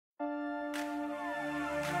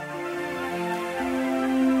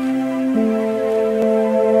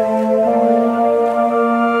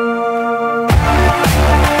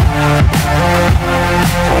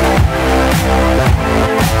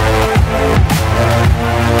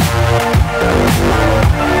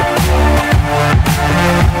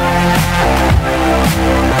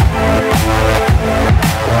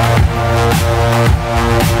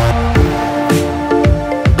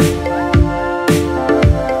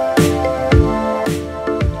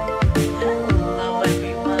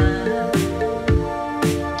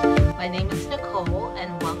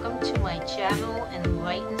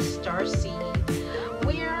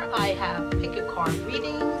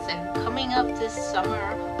this summer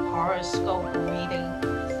horoscope readings.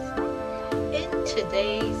 In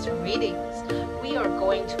today's readings, we are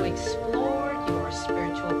going to explore your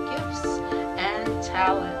spiritual gifts and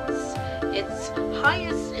talents, its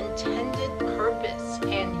highest intended purpose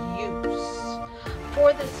and use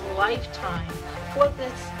for this lifetime, for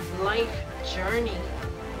this life journey,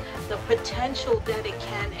 the potential that it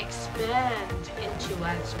can expand into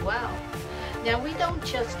as well. Now, we don't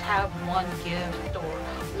just have one gift or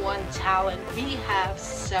one talent, we have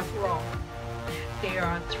several. There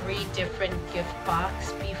are 3 different gift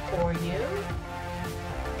boxes before you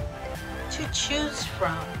to choose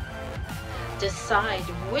from. Decide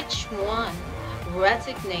which one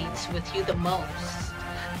resonates with you the most,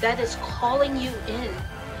 that is calling you in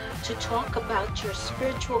to talk about your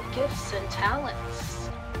spiritual gifts and talents,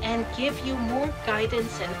 and give you more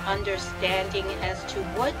guidance and understanding as to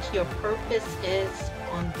what your purpose is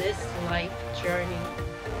on this life journey,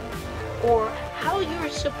 or how you're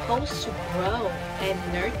supposed to grow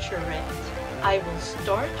and nurture it. I will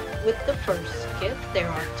start with the first gift. There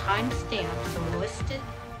are timestamps listed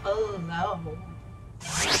below.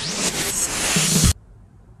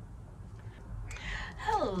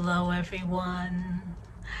 Hello everyone.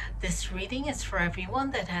 This reading is for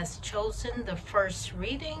everyone that has chosen the first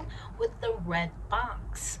reading with the red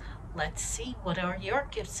box. Let's see, what are your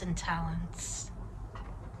gifts and talents?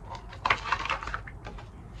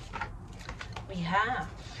 We have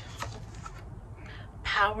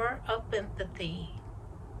power of empathy.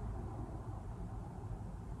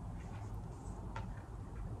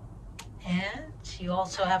 And you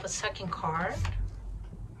also have a second card,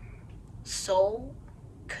 soul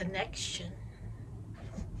connection.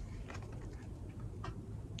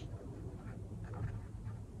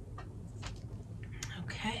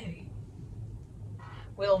 Okay,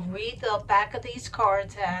 we'll read the back of these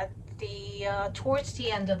cards at the towards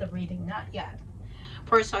the end of the reading, not yet.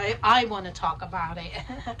 First, I want to talk about it.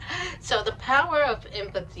 So the power of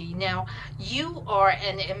empathy. Now, you are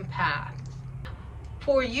an empath.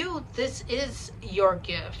 For you, this is your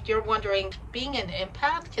gift. You're wondering, being an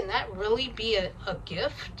empath, can that really be a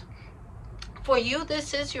gift? For you,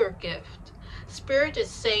 this is your gift. Spirit is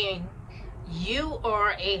saying, you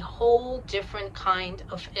are a whole different kind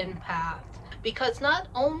of empath, because not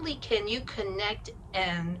only can you connect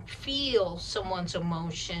and feel someone's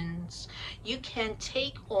emotions, you can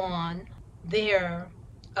take on their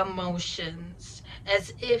emotions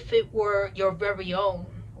as if it were your very own.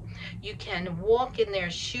 You can walk in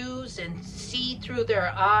their shoes and see through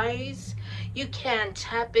their eyes. You can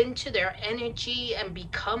tap into their energy and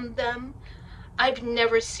become them. I've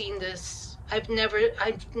never seen this. I've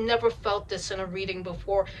never felt this in a reading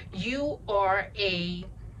before. You are a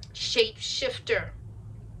shapeshifter.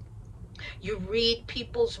 You read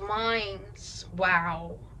people's minds.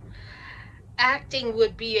 Wow. Acting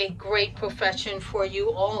would be a great profession for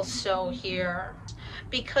you also here,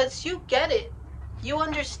 because you get it. You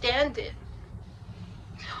understand it.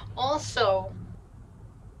 Also,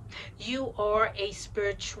 you are a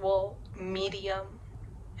spiritual medium.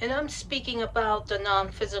 And I'm speaking about the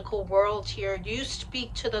non-physical world here. You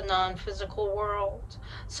speak to the non-physical world.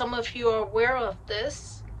 Some of you are aware of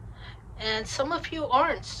this, and some of you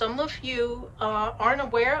aren't. Some of you aren't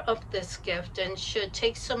aware of this gift and should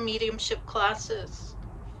take some mediumship classes.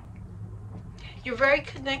 You're very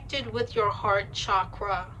connected with your heart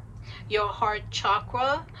chakra. Your heart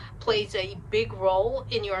chakra plays a big role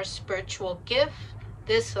in your spiritual gift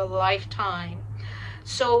this lifetime.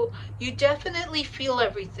 So you definitely feel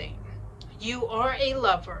everything. You are a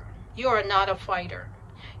lover. You are not a fighter.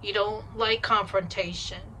 You don't like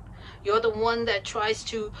confrontation. You're the one that tries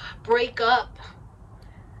to break up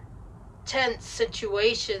tense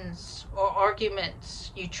situations or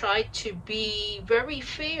arguments. You try to be very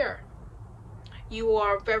fair. You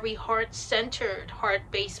are a very heart-centered,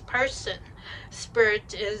 heart-based person.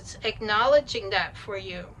 Spirit is acknowledging that for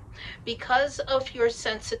you. Because of your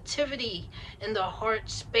sensitivity in the heart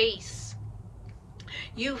space,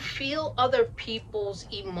 you feel other people's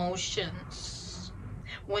emotions.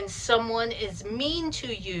 When someone is mean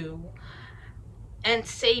to you and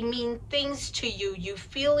say mean things to you, you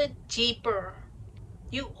feel it deeper.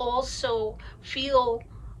 You also feel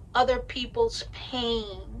other people's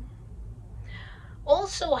pain.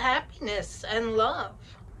 Also happiness and love.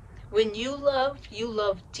 When you love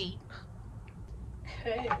deep.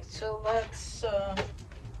 Okay, so let's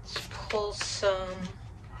pull some,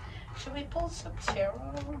 should we pull some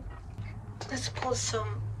tarot? Let's pull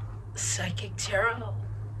some psychic tarot.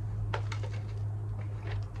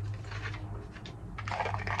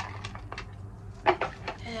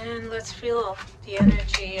 And let's feel the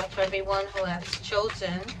energy of everyone who has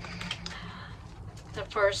chosen The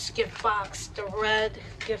first gift box, the red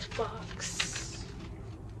gift box.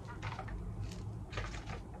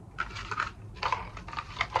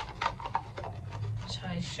 Which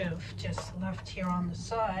I should have just left here on the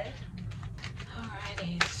side.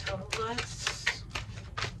 Alrighty, so let's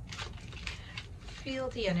feel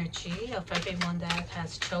the energy of everyone that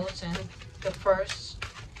has chosen the first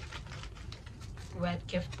red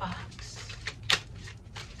gift box.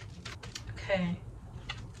 Okay.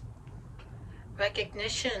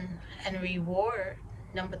 Recognition and reward,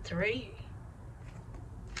 number 3.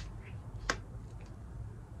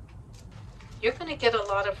 You're going to get a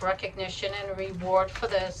lot of recognition and reward for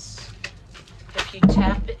this if you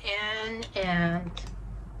tap in and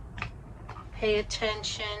pay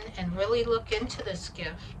attention and really look into this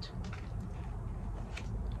gift.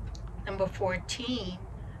 Number 14,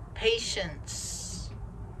 patience.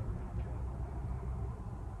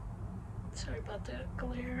 Sorry about that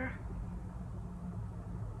glare.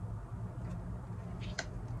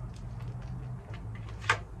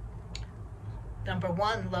 Number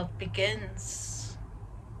 1, love begins.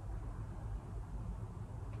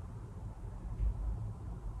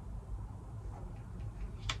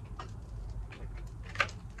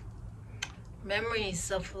 Memories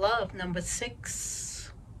of love, number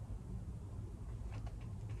 6.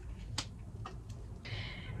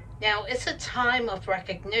 Now, it's a time of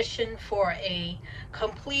recognition for a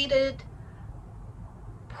completed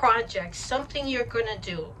project, something you're going to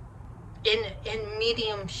do in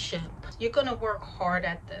mediumship. You're going to work hard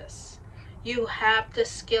at this. You have the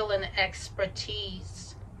skill and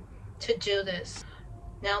expertise to do this.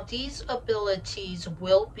 Now, these abilities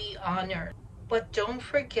will be honored, but don't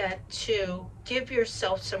forget to give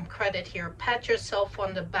yourself some credit here. Pat yourself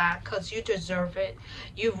on the back because you deserve it.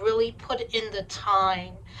 You really put in the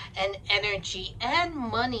time and energy and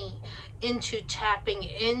money into tapping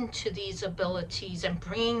into these abilities and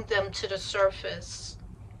bringing them to the surface.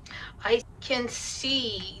 I can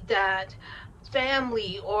see that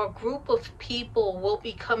family or a group of people will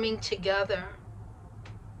be coming together.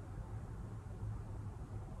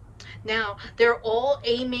 Now, they're all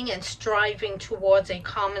aiming and striving towards a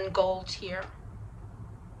common goal here.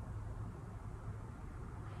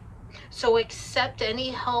 So accept any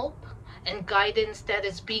help and guidance that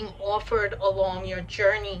is being offered along your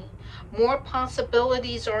journey. More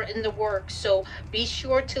possibilities are in the works, so be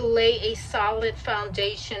sure to lay a solid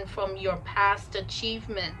foundation from your past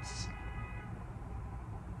achievements.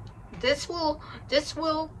 This will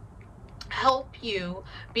help you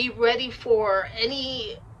be ready for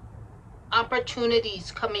any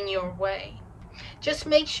opportunities coming your way. Just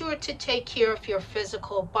make sure to take care of your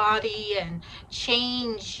physical body and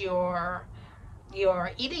change your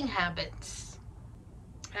eating habits.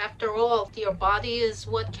 After all, your body is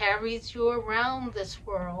what carries you around this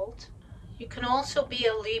world. You can also be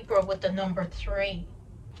a Libra with the number 3.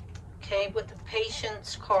 Okay, with the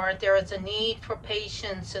patience card, there is a need for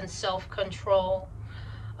patience and self-control.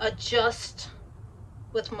 Adjust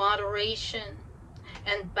with moderation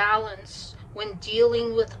and balance when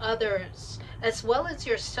dealing with others, as well as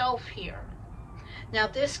yourself here. Now,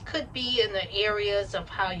 this could be in the areas of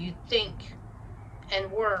how you think and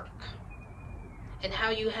work, and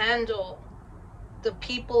how you handle the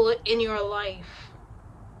people in your life.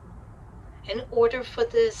 In order for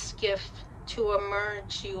this gift to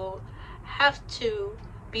emerge, you have to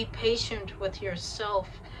be patient with yourself,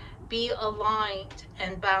 be aligned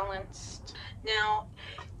and balanced. Now,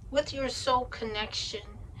 with your soul connection,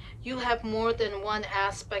 you have more than one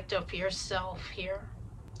aspect of yourself here.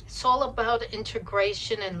 It's all about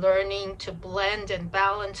integration and learning to blend and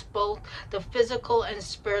balance both the physical and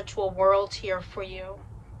spiritual world here for you.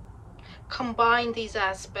 Combine these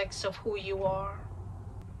aspects of who you are.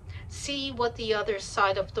 See what the other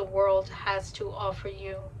side of the world has to offer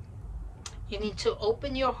you. You need to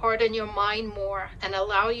open your heart and your mind more and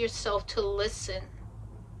allow yourself to listen.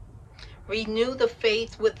 Renew the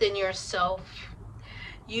faith within yourself.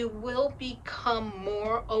 You will become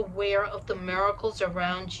more aware of the miracles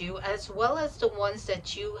around you, as well as the ones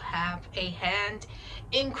that you have a hand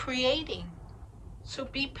in creating. So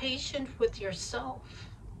be patient with yourself.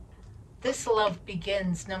 This love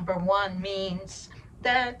begins, number 1, means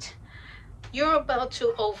that you're about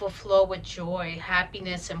to overflow with joy,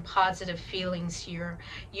 happiness, and positive feelings here.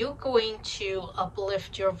 You're going to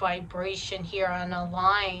uplift your vibration here and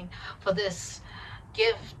align for this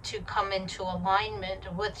gift to come into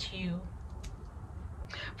alignment with you.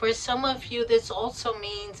 For some of you, this also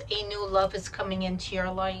means a new love is coming into your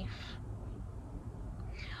life.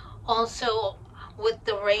 Also, with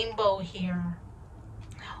the rainbow here,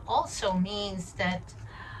 also means that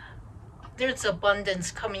there's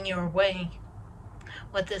abundance coming your way.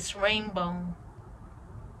 with this rainbow.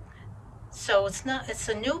 So it's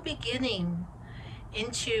a new beginning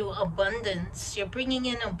into abundance. You're bringing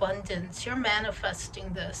in abundance. You're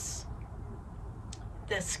manifesting this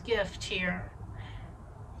gift here.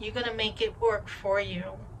 You're going to make it work for you.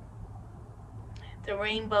 The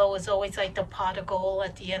rainbow is always like the pot of gold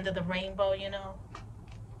at the end of the rainbow, you know.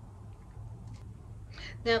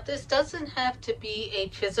 Now, this doesn't have to be a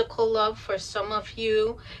physical love for some of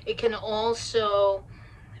you. It can also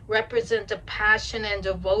represent the passion and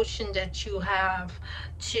devotion that you have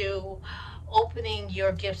to opening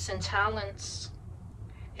your gifts and talents,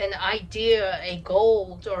 an idea, a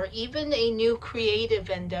goal, or even a new creative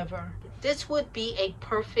endeavor. This would be a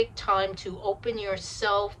perfect time to open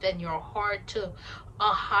yourself and your heart to a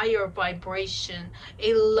higher vibration,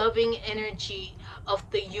 a loving energy of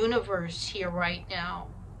the universe here right now.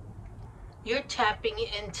 You're tapping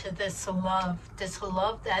into this love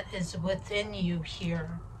that is within you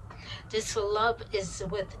here. This love is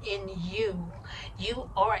within you. You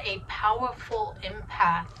are a powerful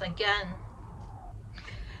empath again.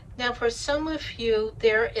 Now, for some of you,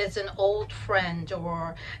 there is an old friend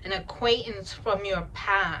or an acquaintance from your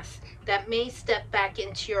past that may step back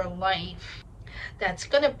into your life that's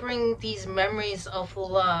going to bring these memories of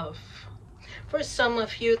love. For some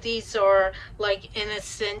of you, these are like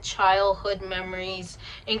innocent childhood memories,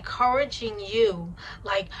 encouraging you,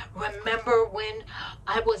 like, remember when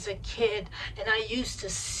I was a kid and I used to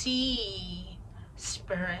see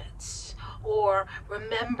spirits, or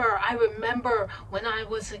I remember when I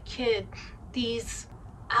was a kid, these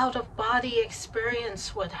out-of-body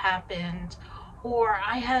experience would happen, or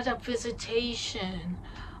I had a visitation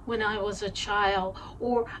when I was a child,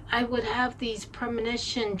 or I would have these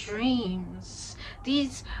premonition dreams.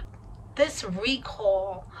 This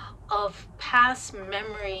recall of past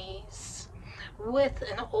memories with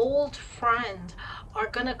an old friend are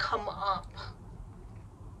gonna come up.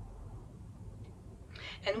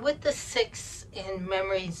 And with the 6 in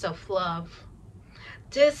memories of love,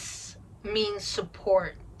 this means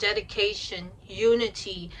support, dedication,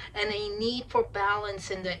 unity, and a need for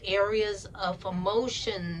balance in the areas of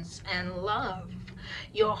emotions and love.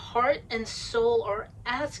 Your heart and soul are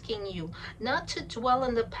asking you not to dwell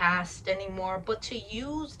in the past anymore, but to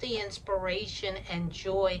use the inspiration and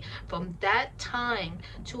joy from that time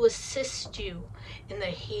to assist you in the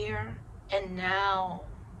here and now.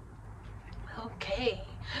 Okay,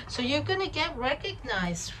 so you're going to get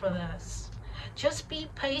recognized for this. Just be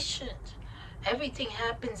patient. Everything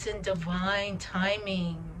happens in divine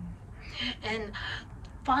timing. And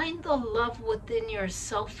find the love within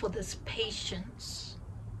yourself for this patience.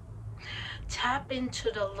 Tap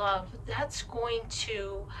into the love. That's going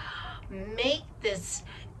to make this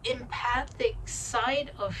empathic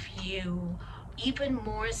side of you even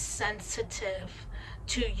more sensitive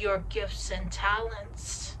to your gifts and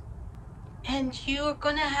talents. And you're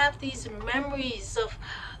going to have these memories of,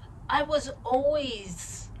 I was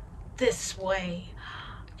always this way.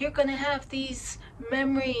 You're going to have these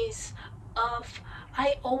memories of,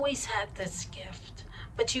 I always had this gift,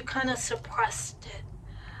 but you kind of suppressed it.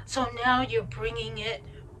 So now you're bringing it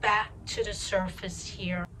back to the surface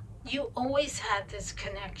here. You always had this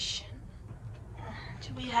connection.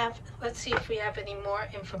 Let's see if we have any more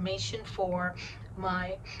information for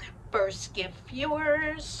my first gift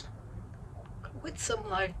viewers with some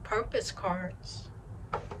life purpose cards.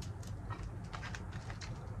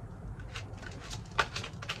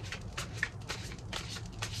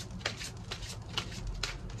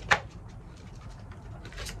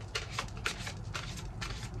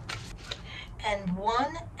 And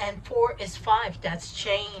 1 and 4 is 5. That's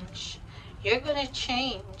change. You're going to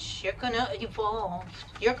change. You're going to evolve.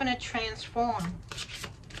 You're going to transform.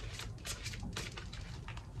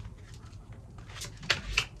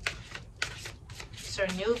 These are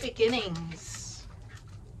new beginnings.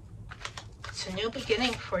 It's a new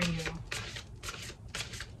beginning for you.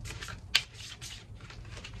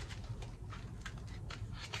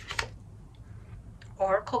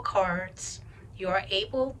 Oracle cards. You are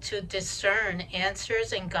able to discern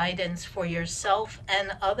answers and guidance for yourself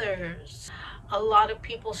and others. A lot of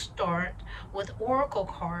people start with oracle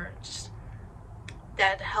cards.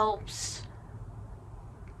 That helps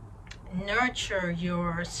nurture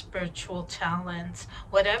your spiritual talents,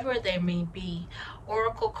 whatever they may be.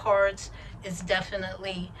 Oracle cards is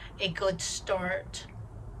definitely a good start.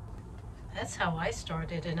 That's how I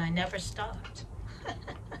started, and I never stopped.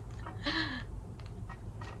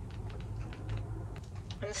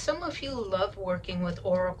 And some of you love working with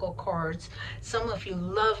oracle cards. Some of you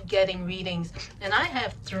love getting readings. And I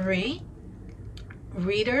have 3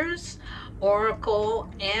 readers,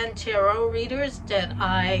 oracle and tarot readers that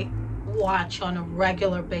I watch on a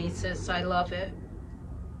regular basis. I love it.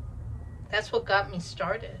 That's what got me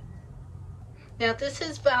started. Now, this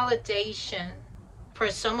is validation. For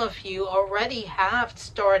some of you already have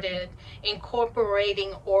started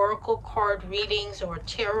incorporating oracle card readings or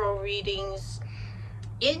tarot readings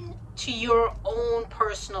into your own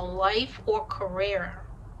personal life or career.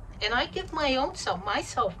 And I give my own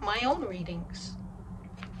my own readings.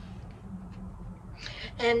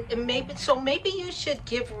 And maybe you should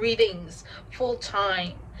give readings full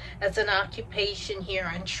time as an occupation here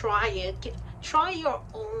and try it. Try your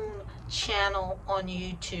own channel on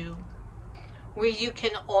YouTube where you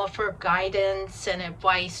can offer guidance and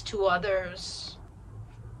advice to others.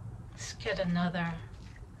 Let's get another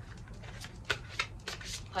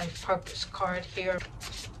life purpose card here.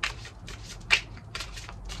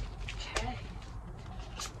 Okay.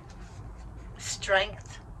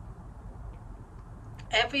 Strength.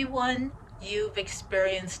 Everyone you've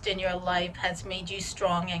experienced in your life has made you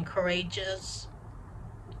strong and courageous.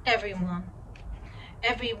 Everyone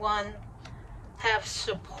have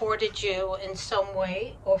supported you in some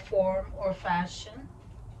way or form or fashion.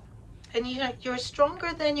 And you're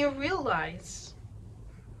stronger than you realize.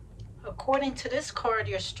 According to this card,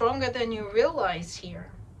 you're stronger than you realize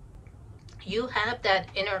here. You have that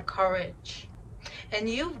inner courage. And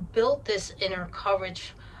you've built this inner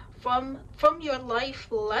courage from your life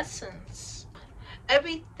lessons.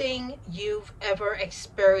 Everything you've ever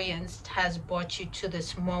experienced has brought you to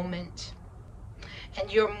this moment. And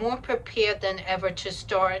you're more prepared than ever to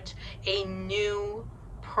start a new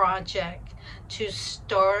project, to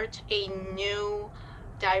start a new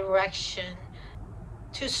direction,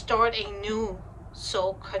 to start a new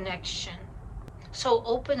soul connection. So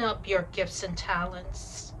open up your gifts and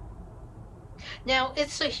talents. Now,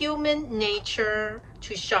 it's a human nature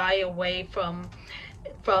to shy away from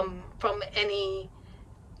any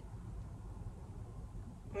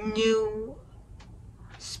new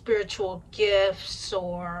spiritual gifts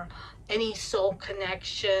or any soul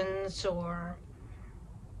connections or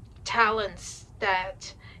talents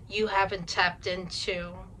that you haven't tapped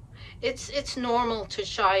into. It's normal to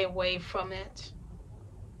shy away from it.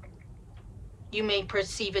 You may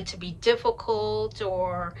perceive it to be difficult,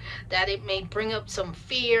 or that it may bring up some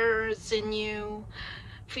fears in you,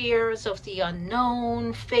 fears of the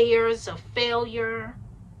unknown, fears of failure.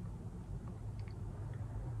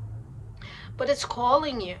 But it's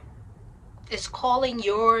calling you. It's calling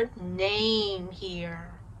your name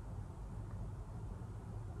here.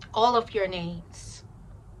 All of your names.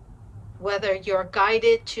 Whether you're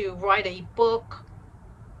guided to write a book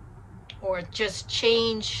or just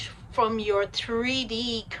change from your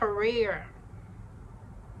 3D career,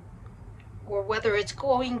 or whether it's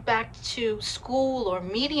going back to school or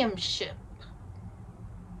mediumship,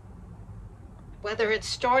 whether it's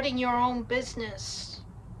starting your own business,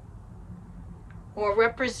 or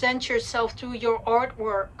represent yourself through your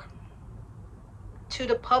artwork to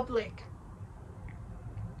the public.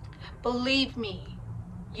 Believe me,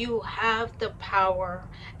 you have the power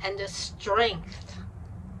and the strength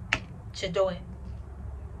to do it.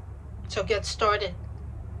 So get started.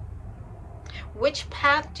 Which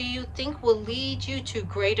path do you think will lead you to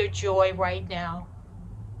greater joy right now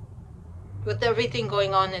with everything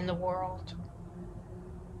going on in the world?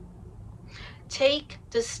 Take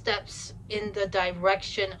the steps in the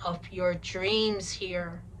direction of your dreams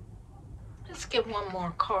here. Let's get one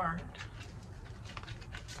more card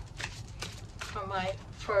for my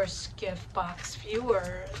first gift box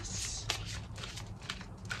viewers.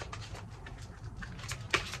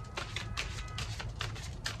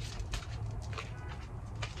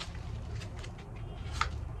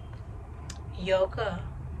 Yoga.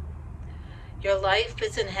 Your life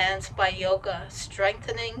is enhanced by yoga,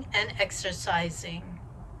 strengthening and exercising.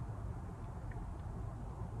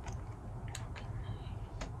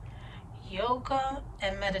 Yoga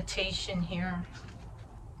and meditation here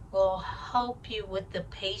will help you with the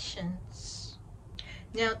patience.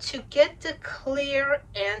 Now, to get the clear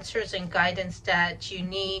answers and guidance that you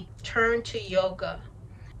need, turn to yoga.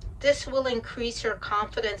 This will increase your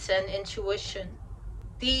confidence and intuition.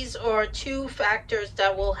 These are two factors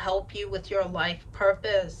that will help you with your life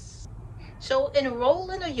purpose. So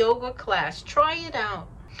enroll in a yoga class, try it out,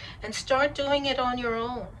 and start doing it on your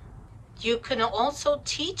own. You can also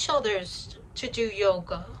teach others to do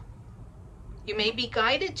yoga. You may be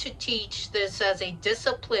guided to teach this as a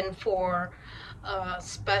discipline for a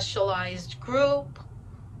specialized group,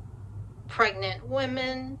 pregnant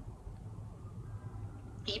women,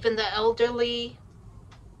 even the elderly.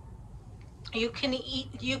 You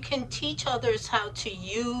can teach others how to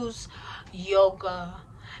use yoga,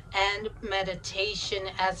 and meditation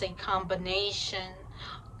as a combination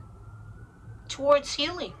towards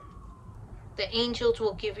healing. The angels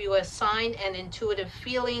will give you a sign and intuitive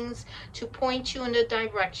feelings to point you in the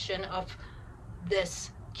direction of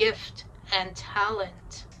this gift and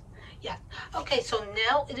talent. Yeah. Okay, so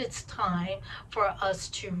now it is time for us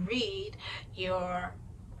to read your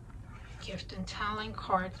gift and talent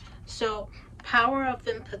card. So, power of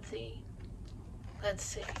empathy. Let's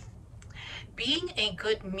see. Being a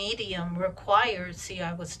good medium requires, see,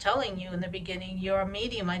 I was telling you in the beginning, you're a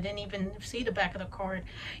medium. I didn't even see the back of the card.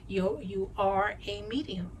 You are a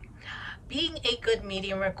medium. Being a good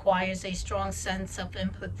medium requires a strong sense of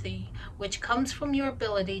empathy, which comes from your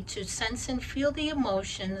ability to sense and feel the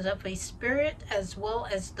emotions of a spirit as well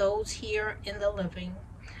as those here in the living.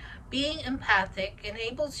 Being empathic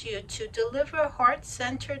enables you to deliver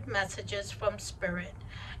heart-centered messages from spirit.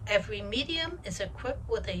 Every medium is equipped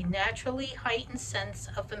with a naturally heightened sense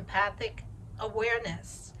of empathic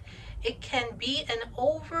awareness. It can be an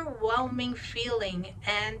overwhelming feeling,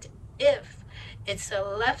 and if it's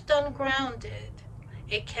left ungrounded,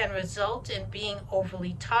 it can result in being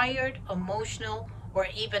overly tired, emotional, or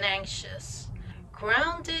even anxious.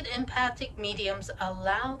 Grounded empathic mediums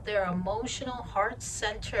allow their emotional,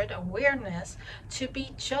 heart-centered awareness to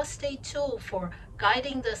be just a tool for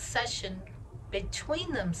guiding the session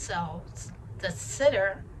between themselves, the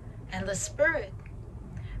sitter, and the spirit.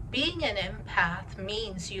 Being an empath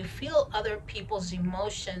means you feel other people's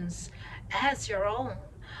emotions as your own,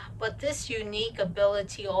 but this unique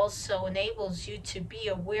ability also enables you to be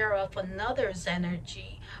aware of another's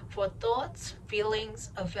energy for thoughts,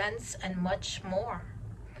 feelings, events, and much more.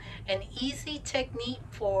 An easy technique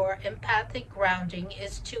for empathic grounding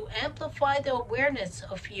is to amplify the awareness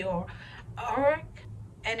of your auric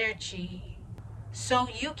energy so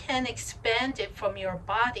you can expand it from your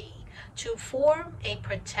body to form a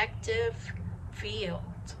protective field.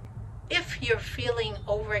 If you're feeling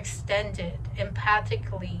overextended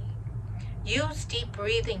empathically, use deep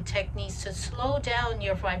breathing techniques to slow down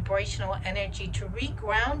your vibrational energy to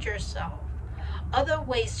reground yourself. Other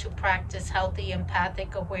ways to practice healthy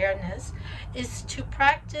empathic awareness is to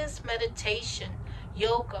practice meditation,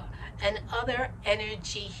 yoga, and other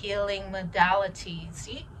energy healing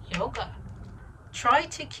modalities. Yoga. Try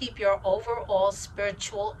to keep your overall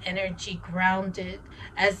spiritual energy grounded,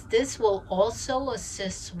 as this will also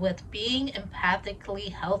assist with being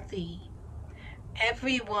empathically healthy.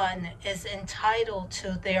 Everyone is entitled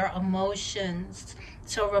to their emotions,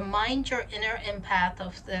 so remind your inner empath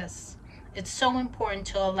of this. It's so important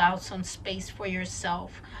to allow some space for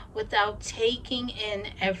yourself without taking in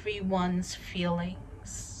everyone's feelings.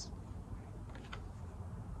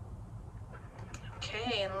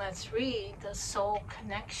 Okay, and let's read the soul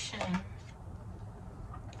connection.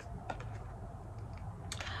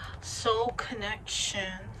 Soul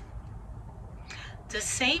connection. The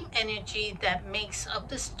same energy that makes up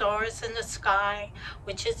the stars in the sky,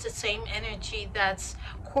 which is the same energy that's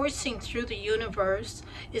coursing through the universe,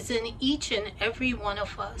 is in each and every one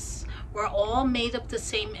of us. We're all made of the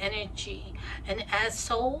same energy, and as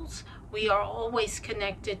souls, we are always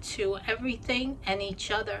connected to everything and each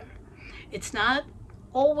other. It's not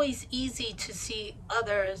always easy to see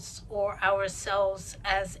others or ourselves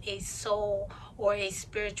as a soul or a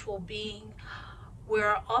spiritual being.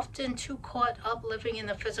 We're often too caught up living in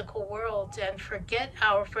the physical world and forget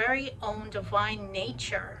our very own divine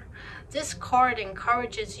nature. This card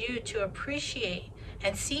encourages you to appreciate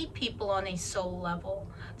and see people on a soul level.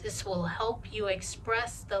 This will help you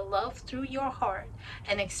express the love through your heart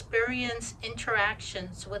and experience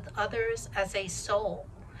interactions with others as a soul.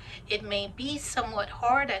 It may be somewhat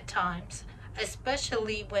hard at times,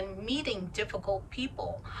 especially when meeting difficult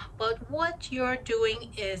people, but what you're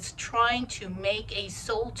doing is trying to make a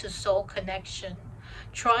soul-to-soul connection.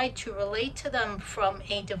 Try to relate to them from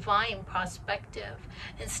a divine perspective,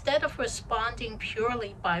 instead of responding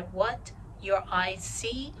purely by what your eyes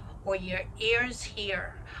see or your ears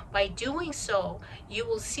hear. By doing so, you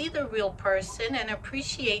will see the real person and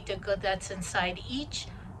appreciate the good that's inside each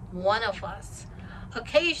one of us.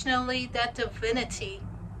 Occasionally, that divinity,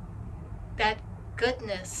 that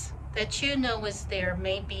goodness that you know is there,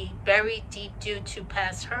 may be buried deep due to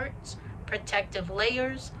past hurts, protective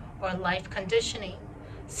layers, or life conditioning.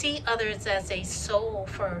 See others as a soul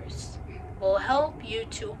first will help you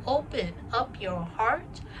to open up your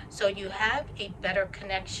heart so you have a better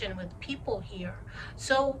connection with people here.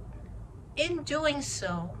 So in doing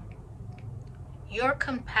so, your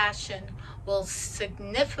compassion will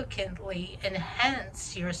significantly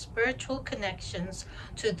enhance your spiritual connections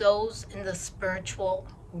to those in the spiritual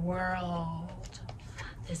world.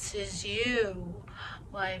 This is you,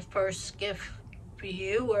 my first gift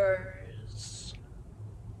viewers.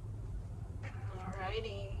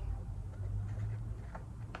 Alrighty.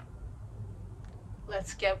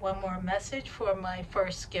 Let's get one more message for my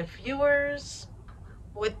first gift viewers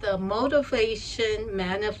with the Motivation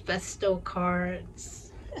Manifesto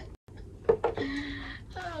cards.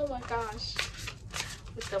 Oh my gosh.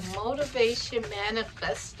 With the Motivation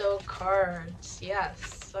Manifesto cards.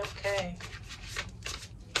 Yes. Okay.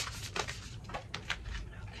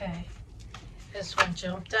 Okay. This one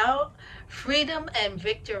jumped out. Freedom and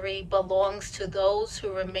victory belongs to those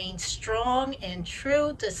who remain strong and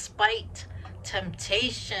true despite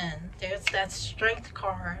temptation. There's that strength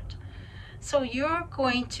card. So you're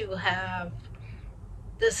going to have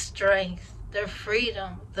the strength, the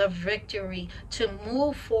freedom, the victory to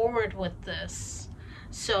move forward with this.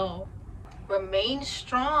 So remain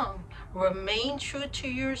strong, remain true to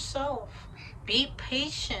yourself, be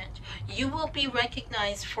patient. You will be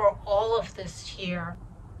recognized for all of this here.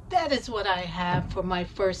 That is what I have for my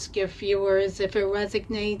first gift viewers. If it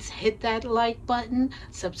resonates, hit that like button,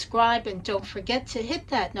 subscribe, and don't forget to hit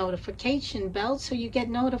that notification bell so you get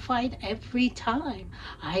notified every time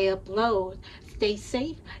I upload. Stay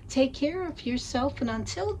safe, take care of yourself, and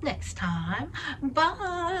until next time,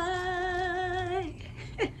 bye.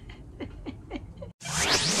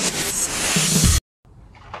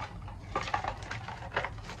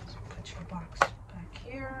 Put your box back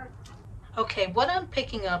here. Okay, what I'm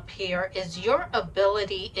picking up here is your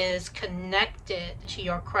ability is connected to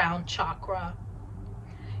your crown chakra.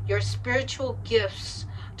 Your spiritual gifts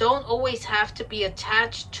don't always have to be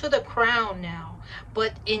attached to the crown now,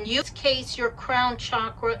 but in this case, your crown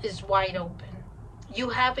chakra is wide open. You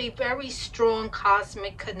have a very strong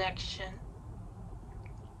cosmic connection.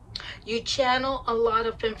 You channel a lot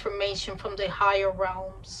of information from the higher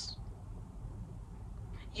realms.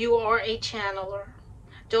 You are a channeler.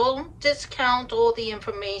 Don't discount all the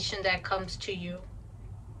information that comes to you,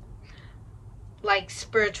 like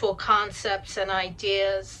spiritual concepts and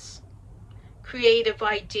ideas, creative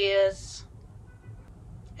ideas.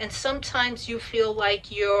 And sometimes you feel like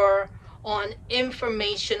you're on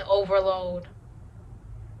information overload.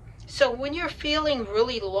 So when you're feeling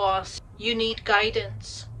really lost, you need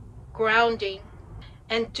guidance, grounding,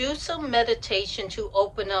 and do some meditation to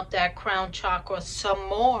open up that crown chakra some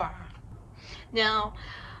more. Now,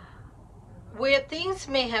 where things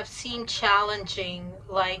may have seemed challenging,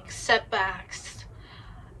 like setbacks,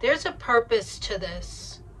 there's a purpose to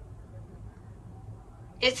this.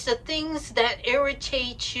 It's the things that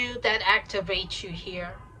irritate you that activate you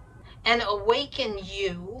here and awaken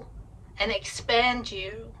you and expand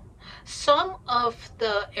you. Some of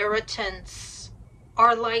the irritants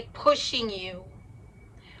are like pushing you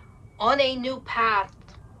on a new path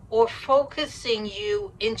or focusing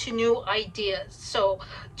you into new ideas. So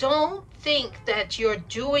don't think that you're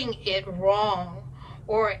doing it wrong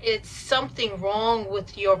or it's something wrong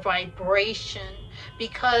with your vibration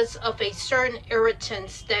because of a certain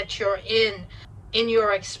irritants that you're in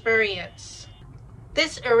your experience.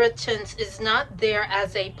 This irritants is not there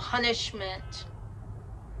as a punishment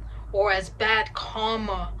or as bad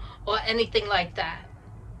karma or anything like that.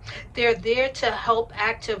 They're there to help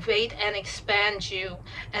activate and expand you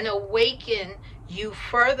and awaken you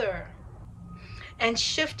further and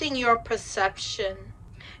shifting your perception.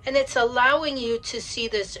 And it's allowing you to see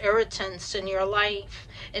this irritants in your life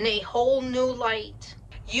in a whole new light.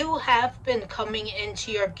 You have been coming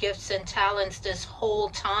into your gifts and talents this whole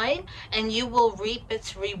time, and you will reap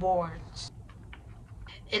its rewards.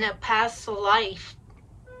 In a past life,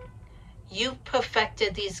 you've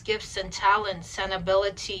perfected these gifts and talents and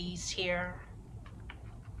abilities here.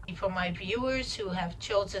 For my viewers who have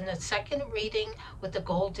chosen the second reading with the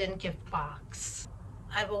golden gift box,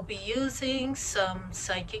 I will be using some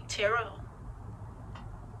psychic tarot.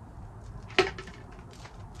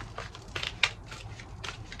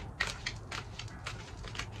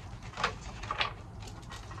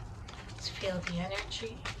 Let's feel the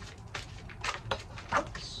energy.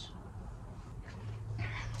 Oops.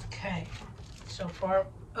 Okay, so far,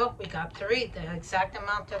 oh, we got 3, the exact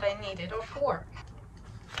amount that I needed, or 4.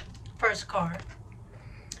 First card,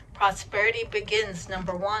 prosperity begins,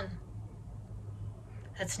 number 1.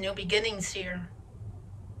 That's new beginnings here.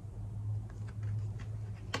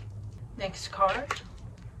 Next card,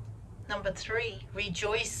 number 3,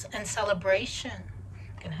 rejoice and celebration.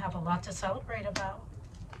 Gonna have a lot to celebrate about.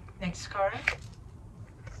 Next card,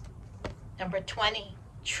 number 20,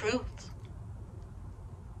 truth.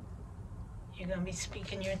 You're going to be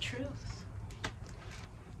speaking your truth.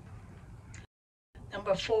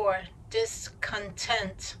 Number 4,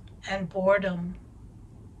 discontent and boredom.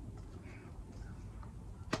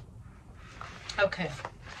 Okay.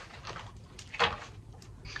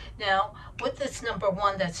 Now, with this number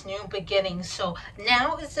 1, that's new beginnings. So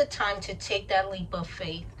now is the time to take that leap of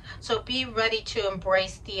faith. So be ready to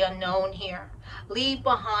embrace the unknown here. Leave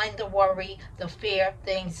behind the worry, the fear,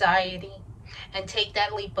 the anxiety, and take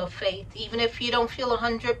that leap of faith. Even if you don't feel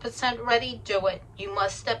 100% ready, do it. You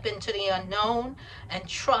must step into the unknown and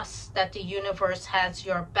trust that the universe has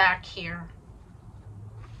your back here.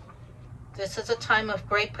 This is a time of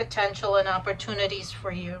great potential and opportunities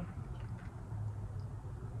for you.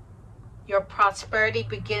 Your prosperity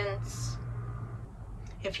begins.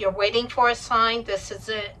 If you're waiting for a sign, this is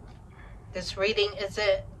it. This reading is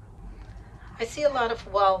it. I see a lot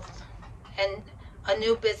of wealth and a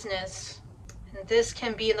new business. And this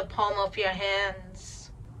can be in the palm of your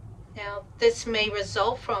hands. Now, this may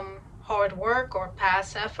result from hard work or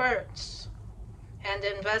past efforts and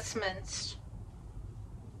investments.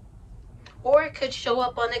 Or it could show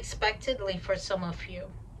up unexpectedly for some of you.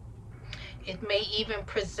 It may even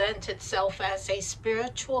present itself as a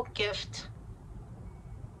spiritual gift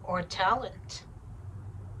or talent.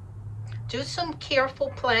 Do some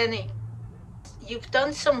careful planning. You've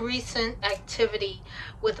done some recent activity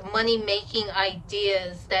with money-making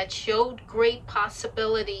ideas that showed great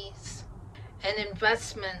possibilities and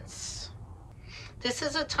investments. This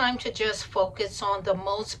is a time to just focus on the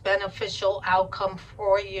most beneficial outcome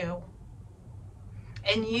for you.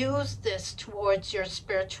 And use this towards your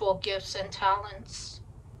spiritual gifts and talents.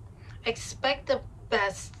 Expect the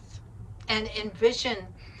best and envision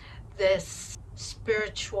this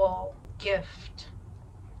spiritual gift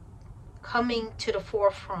coming to the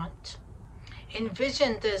forefront.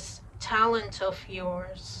 Envision this talent of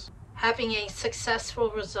yours having a successful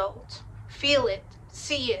result. Feel it,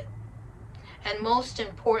 see it, and most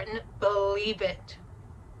important, believe it.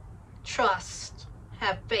 Trust,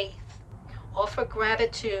 have faith. Offer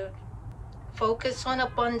gratitude. Focus on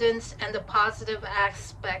abundance and the positive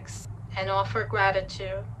aspects and offer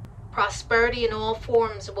gratitude. Prosperity in all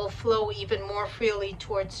forms will flow even more freely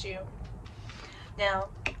towards you. Now,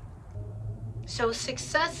 so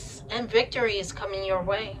success and victory is coming your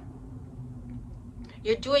way.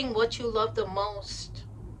 You're doing what you love the most.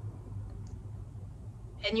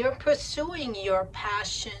 And you're pursuing your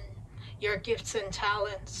passion, your gifts and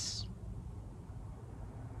talents.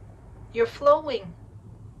 You're flowing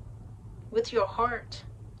with your heart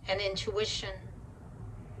and intuition.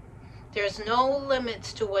 There's no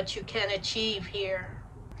limits to what you can achieve here.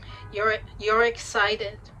 You're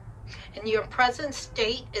excited, and your present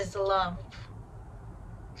state is love.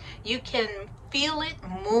 You can feel it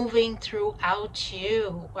moving throughout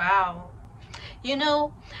you. Wow. You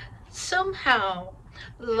know, somehow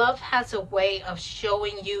love has a way of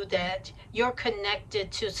showing you that you're connected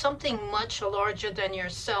to something much larger than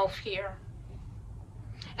yourself here.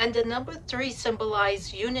 And the number 3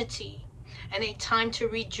 symbolizes unity and a time to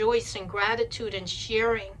rejoice in gratitude and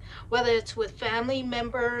sharing, whether it's with family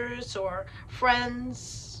members or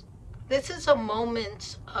friends. This is a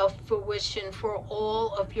moment of fruition for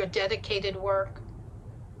all of your dedicated work.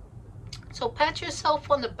 So pat yourself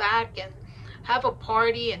on the back and have a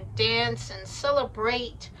party and dance and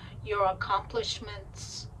celebrate your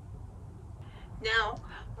accomplishments. Now,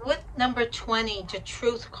 with number 20, the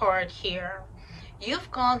Truth card here, you've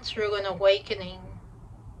gone through an awakening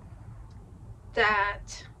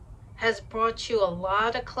that has brought you a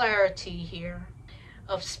lot of clarity here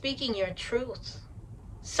of speaking your truth.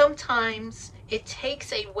 Sometimes it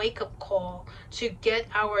takes a wake-up call to get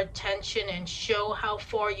our attention and show how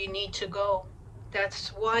far you need to go. That's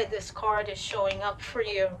why this card is showing up for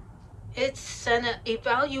you. It's an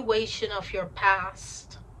evaluation of your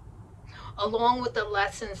past, along with the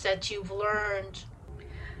lessons that you've learned.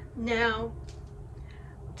 Now,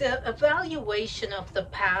 the evaluation of the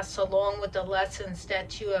past, along with the lessons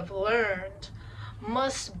that you have learned,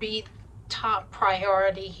 must be top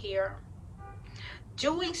priority here.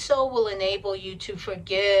 Doing so will enable you to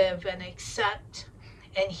forgive and accept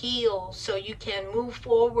and heal so you can move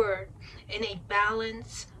forward in a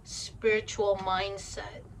balanced spiritual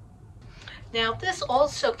mindset. Now, this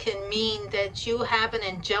also can mean that you have an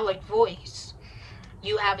angelic voice.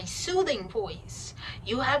 You have a soothing voice.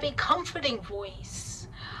 You have a comforting voice.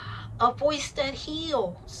 A voice that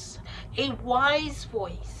heals. A wise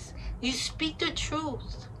voice. You speak the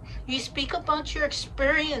truth. You speak about your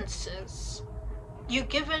experiences. You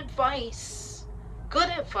give advice. Good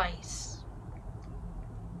advice.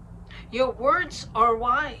 Your words are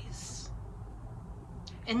wise.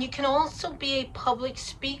 And you can also be a public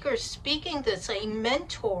speaker speaking this, a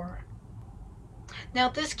mentor. Now,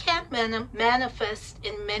 this can manifest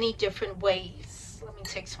in many different ways. Let me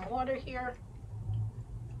take some water here.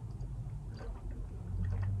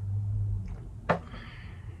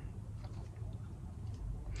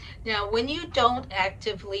 Now, when you don't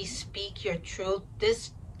actively speak your truth,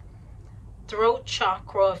 this throat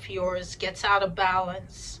chakra of yours gets out of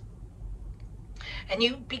balance and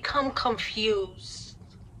you become confused.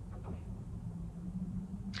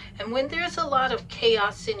 And when there's a lot of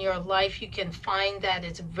chaos in your life, you can find that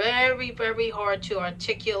it's very, very hard to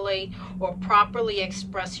articulate or properly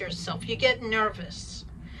express yourself. You get nervous.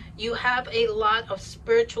 You have a lot of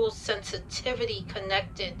spiritual sensitivity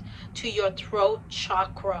connected to your throat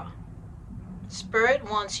chakra. Spirit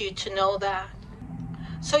wants you to know that.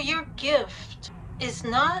 So your gift is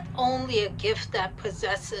not only a gift that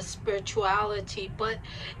possesses spirituality, but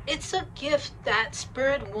it's a gift that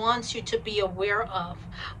Spirit wants you to be aware of,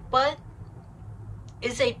 but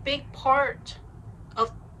is a big part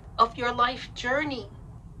of your life journey.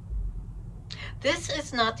 This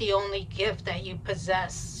is not the only gift that you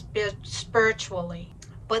possess spiritually,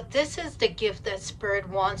 but this is the gift that Spirit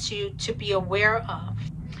wants you to be aware of.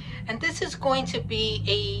 And this is going to be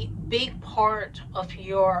a big part of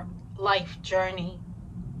your life journey.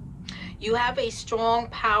 You have a strong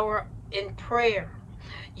power in prayer.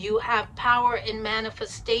 You have power in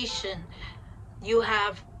manifestation. You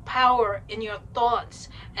have power in your thoughts,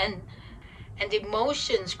 and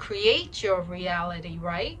emotions create your reality,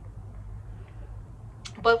 right?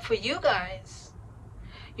 But for you guys,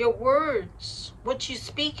 your words, what you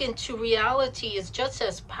speak into reality, is just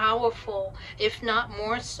as powerful, if not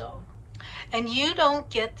more so. And you don't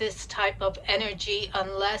get this type of energy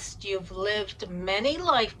unless you've lived many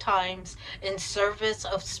lifetimes in service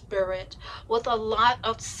of Spirit with a lot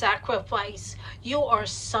of sacrifice. You are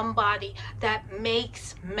somebody that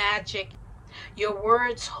makes magic. Your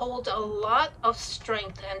words hold a lot of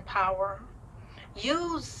strength and power.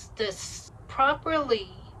 Use this properly.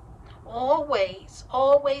 Always,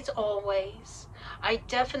 always, always. I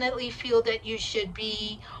definitely feel that you should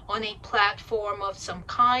be on a platform of some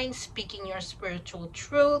kind, speaking your spiritual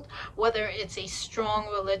truth, whether it's a strong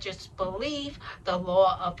religious belief, the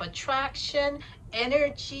law of attraction,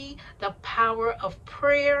 energy, the power of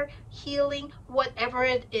prayer, healing, whatever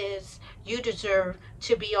it is, you deserve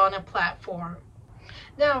to be on a platform.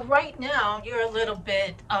 Now, right now, you're a little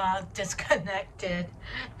bit disconnected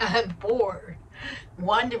and bored,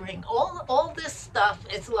 wondering. All this stuff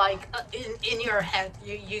is like in your head.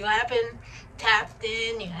 You haven't tapped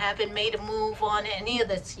in, you haven't made a move on any of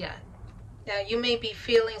this yet. Now, you may be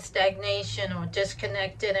feeling stagnation or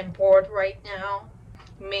disconnected and bored right now.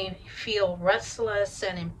 You may feel restless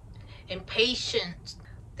and impatient.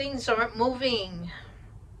 Things aren't moving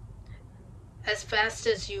as fast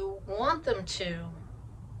as you want them to.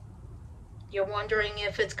 You're wondering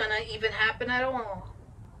if it's going to even happen at all.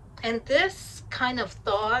 And this kind of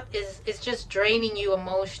thought is just draining you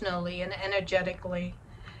emotionally and energetically.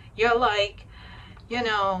 You're like,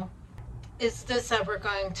 is this ever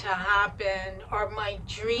going to happen? Are my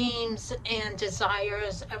dreams and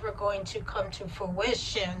desires ever going to come to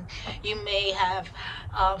fruition? You may have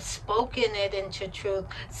spoken it into truth,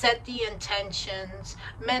 set the intentions,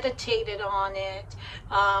 meditated on it,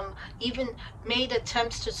 even made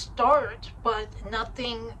attempts to start, but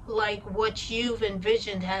nothing like what you've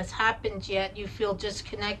envisioned has happened yet. You feel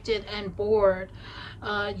disconnected and bored.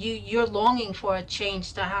 You're longing for a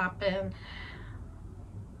change to happen.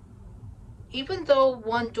 Even though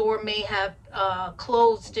one door may have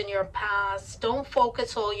closed in your past, don't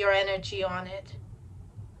focus all your energy on it.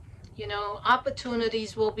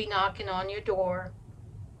 Opportunities will be knocking on your door.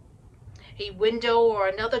 A window or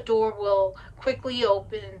another door will quickly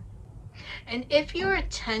open. And if your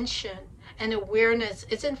attention and awareness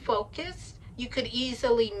isn't focused, you could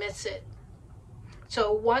easily miss it.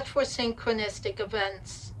 So watch for synchronistic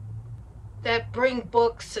events that bring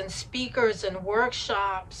books and speakers and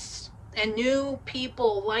workshops and new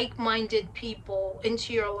people, like-minded people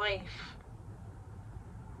into your life.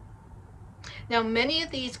 Now, many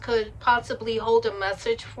of these could possibly hold a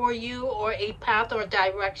message for you or a path or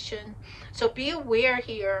direction. So be aware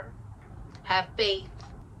here. Have faith.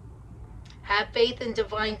 Have faith in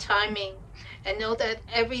divine timing and know that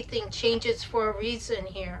everything changes for a reason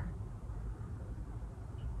here.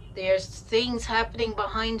 There's things happening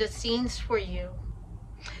behind the scenes for you.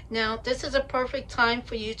 Now, this is a perfect time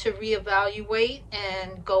for you to reevaluate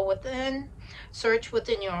and go within, search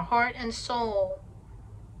within your heart and soul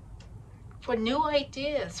for new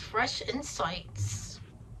ideas, fresh insights.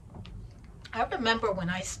 I remember when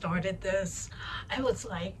I started this, I was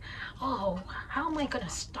like, oh, how am I going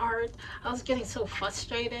to start? I was getting so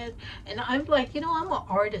frustrated. And I'm like, I'm an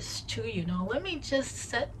artist too, let me just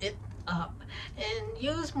set it up and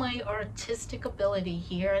use my artistic ability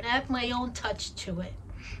here and add my own touch to it.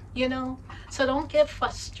 you know? So don't get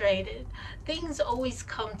frustrated. Things always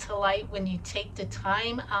come to light when you take the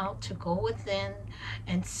time out to go within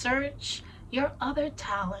and search your other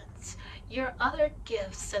talents, your other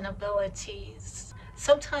gifts and abilities.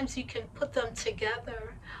 Sometimes you can put them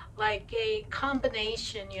together like a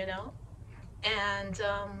combination, you know, and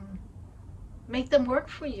make them work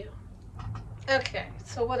for you. Okay,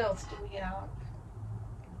 so what else do we have?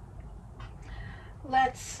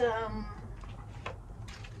 Let's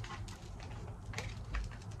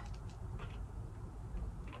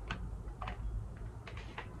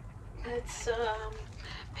let's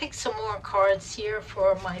pick some more cards here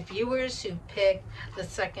for my viewers who picked the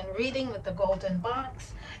second reading with the golden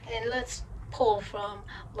box, and let's pull from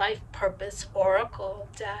Life Purpose Oracle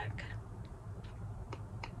deck.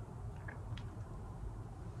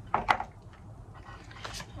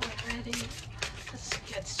 Alrighty, let's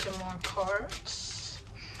get some more cards.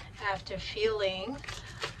 After feeling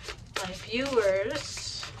my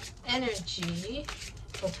viewers' energy,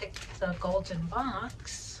 we'll pick the golden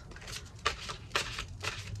box.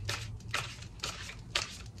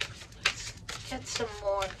 Let's get some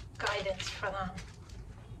more guidance from them.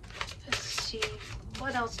 Let's see,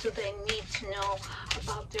 what else do they need to know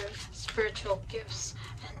about their spiritual gifts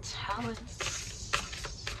and talents?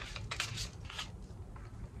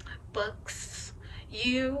 Books.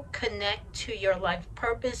 You connect to your life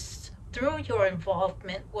purpose through your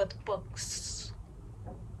involvement with books.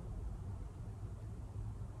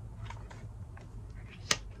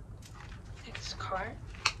 Next card.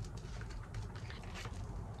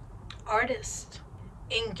 Artist.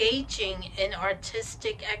 Engaging in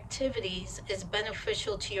artistic activities is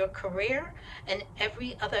beneficial to your career and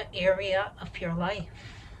every other area of your life.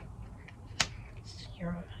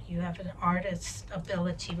 You have an artist's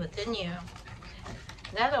ability within you.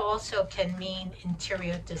 That also can mean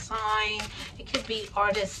interior design. It could be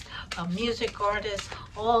artist, music artist,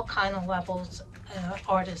 all kind of levels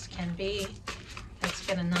artists can be. Let's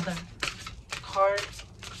get another card.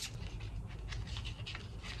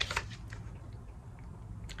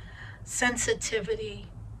 Sensitivity.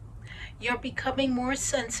 You're becoming more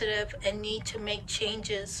sensitive and need to make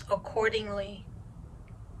changes accordingly.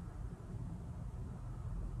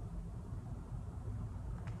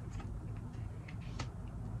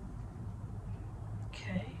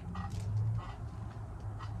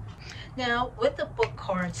 Now, with the book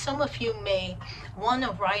card, some of you may want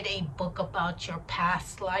to write a book about your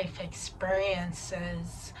past life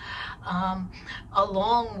experiences,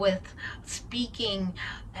 along with speaking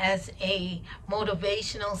as a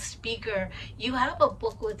motivational speaker. You have a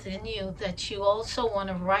book within you that you also want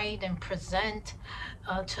to write and present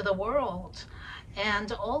to the world.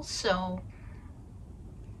 And also,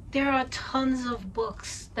 there are tons of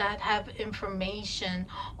books that have information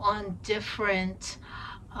on different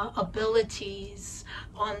abilities,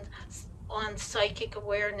 on psychic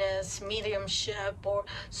awareness, mediumship, or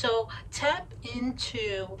so tap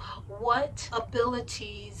into what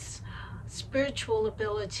abilities, spiritual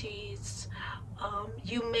abilities,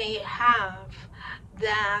 you may have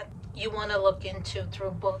that you want to look into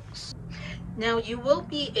through books. Now, you will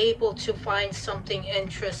be able to find something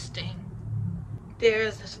interesting.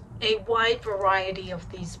 There's a wide variety of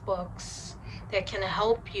these books that can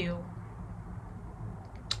help you,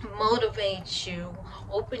 motivate you,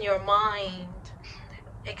 open your mind,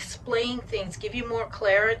 explain things, give you more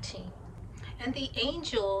clarity. And the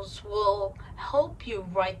angels will help you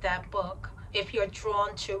write that book. If you're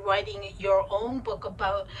drawn to writing your own book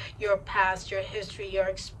about your past, your history, your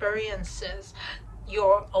experiences,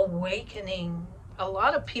 your awakening. A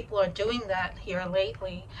lot of people are doing that here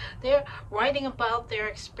lately. They're writing about their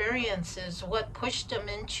experiences, what pushed them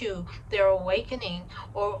into their awakening,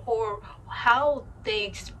 or how they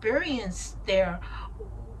experienced their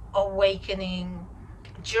awakening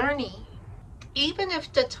journey. Even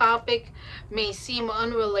if the topic may seem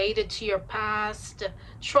unrelated to your past,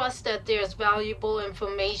 trust that there's valuable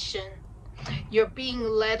information. You're being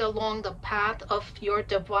led along the path of your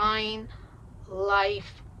divine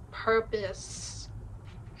life purpose.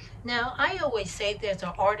 Now, I always say there's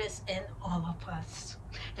an artist in all of us,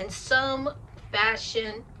 in some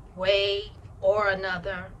fashion, way, or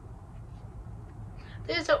another.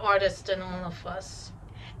 There's an artist in all of us.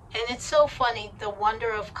 And it's so funny, the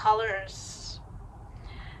wonder of colors.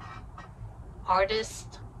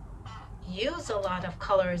 Artists use a lot of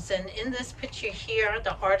colors, and in this picture here,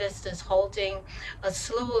 the artist is holding a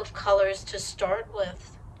slew of colors to start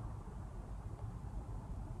with.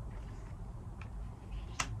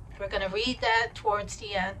 We're going to read that towards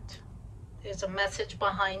the end. There's a message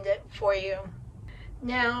behind it for you.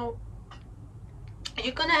 Now,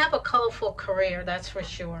 You're going to have a colorful career, that's for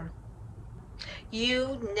sure.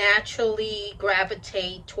 You naturally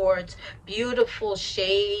gravitate towards beautiful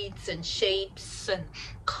shades and shapes and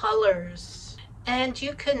colors. And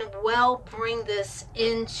you can well bring this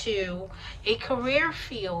into a career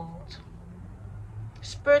field,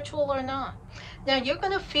 spiritual or not. Now, you're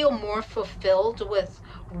going to feel more fulfilled with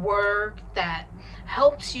work that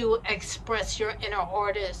helps you express your inner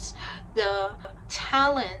artist, the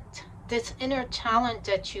talent, this inner talent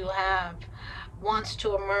that you have wants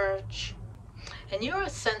to emerge. And you're a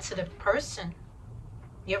sensitive person.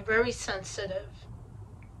 You're very sensitive.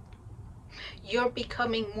 You're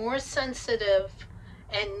becoming more sensitive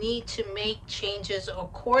and need to make changes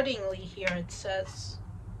accordingly here, it says.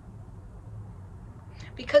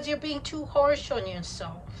 Because you're being too harsh on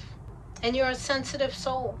yourself. And you're a sensitive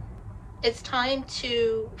soul. It's time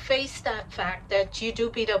to face that fact that you do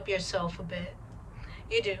beat up yourself a bit.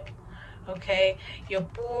 You do. Okay? You're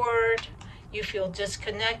bored. You feel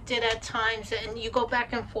disconnected at times, and you go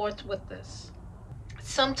back and forth with this.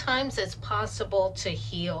 Sometimes it's possible to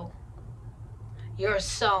heal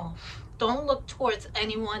yourself. Don't look towards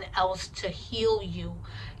anyone else to heal you.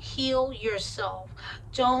 Heal yourself.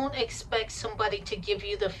 Don't expect somebody to give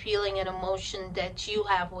you the feeling and emotion that you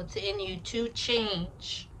have within you to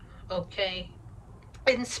change. Okay?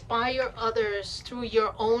 Inspire others through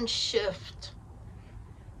your own shift.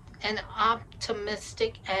 An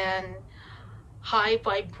optimistic and high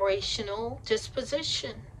vibrational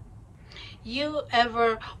disposition. You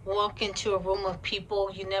ever walk into a room of people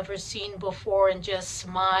you never seen before and just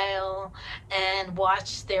smile and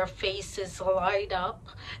watch their faces light up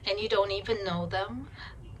and you don't even know them?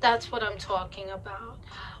 That's what I'm talking about.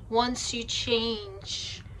 Once you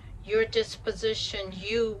change your disposition,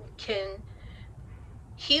 you can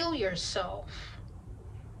heal yourself.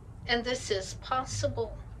 And this is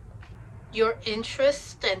possible. Your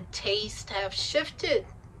interest and taste have shifted.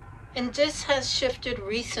 And this has shifted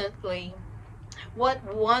recently. What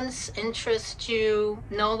once interests you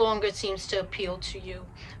no longer seems to appeal to you.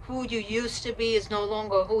 Who you used to be is no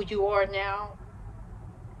longer who you are now.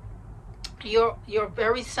 You're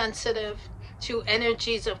very sensitive to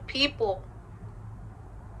energies of people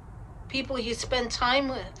you spend time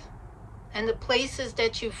with, and the places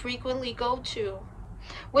that you frequently go to.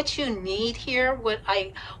 What you need here,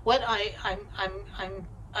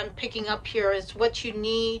 I'm picking up here is what you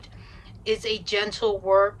need is a gentle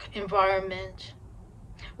work environment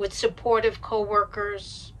with supportive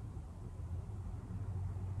coworkers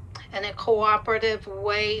and a cooperative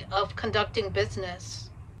way of conducting business.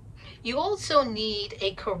 You also need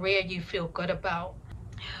a career you feel good about,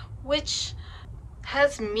 which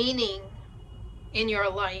has meaning in your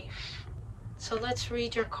life. So let's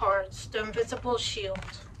read your cards. The Invisible Shield.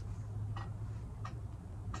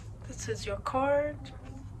 This is your card.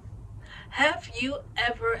 Have you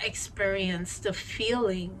ever experienced the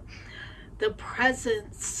feeling, the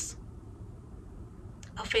presence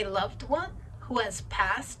of a loved one who has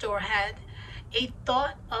passed, or had a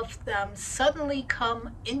thought of them suddenly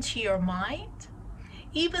come into your mind,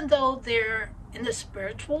 even though they're in the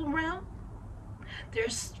spiritual realm? Their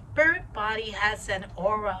spirit body has an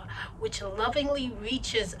aura which lovingly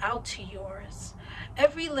reaches out to yours.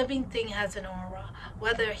 Every living thing has an aura,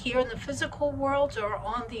 whether here in the physical world or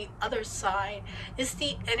on the other side. It's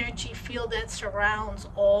the energy field that surrounds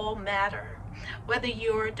all matter, whether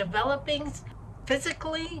you're developing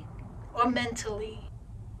physically or mentally,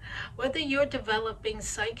 whether you're developing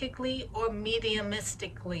psychically or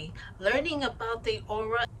mediumistically. Learning about the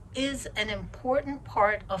aura is an important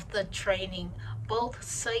part of the training. Both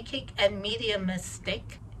psychic and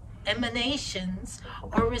mediumistic emanations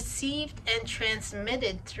are received and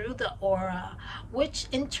transmitted through the aura, which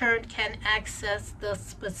in turn can access the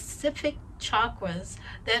specific chakras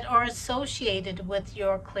that are associated with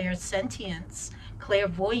your clairsentience,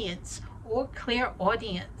 clairvoyance, or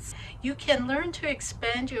clairaudience. You can learn to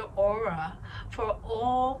expand your aura for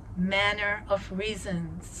all manner of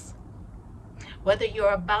reasons. Whether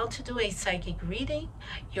you're about to do a psychic reading,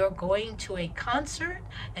 you're going to a concert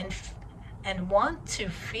and want to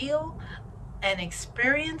feel and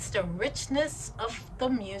experience the richness of the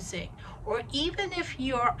music, or even if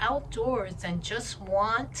you're outdoors and just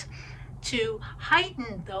want to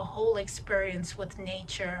heighten the whole experience with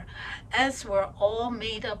nature. As we're all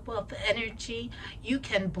made up of energy, you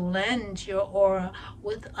can blend your aura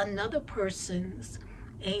with another person's,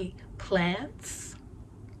 a plant's,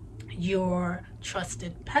 your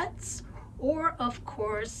trusted pets, or of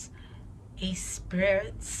course a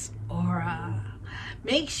spirit's aura.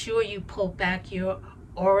 Make sure you pull back your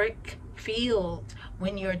auric field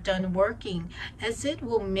when you're done working, as it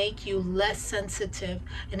will make you less sensitive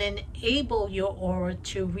and enable your aura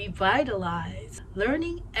to revitalize.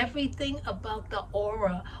 Learning everything about the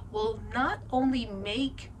aura will not only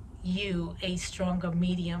make you a stronger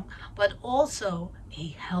medium, but also a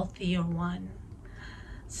healthier one.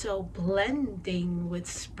 So blending with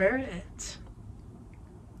spirit,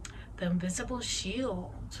 the invisible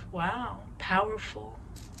shield, wow, powerful.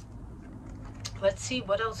 Let's see,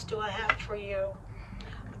 what else do I have for you?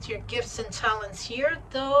 With your gifts and talents here,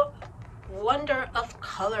 the wonder of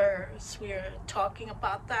colors. We're talking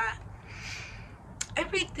about that.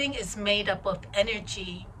 Everything is made up of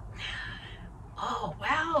energy. Oh,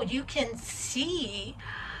 wow, you can see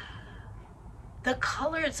the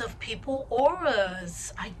colors of people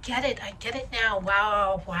auras. I get it now.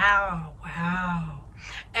 Wow, wow, wow.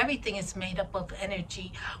 Everything is made up of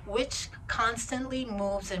energy, which constantly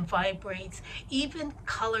moves and vibrates. Even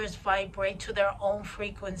colors vibrate to their own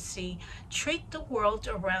frequency. Treat the world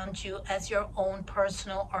around you as your own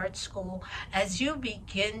personal art school as you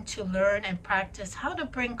begin to learn and practice how to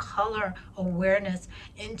bring color awareness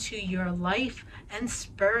into your life and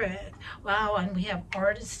spirit. Wow, and we have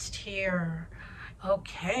artists here.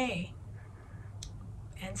 Okay.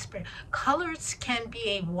 And spirit. Colors can be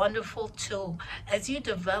a wonderful tool as you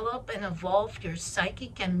develop and evolve your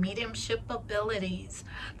psychic and mediumship abilities.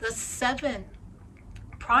 The 7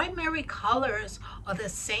 primary colors are the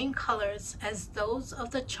same colors as those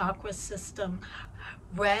of the chakra system: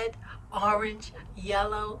 red, orange,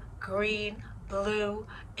 yellow, green, blue,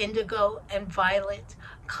 indigo, and violet.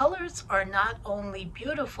 Colors are not only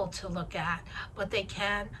beautiful to look at, but they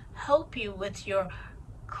can help you with your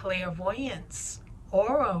clairvoyance,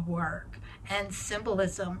 aura work, and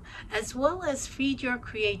symbolism, as well as feed your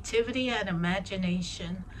creativity and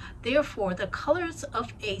imagination. Therefore, the colors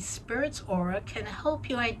of a spirit's aura can help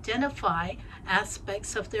you identify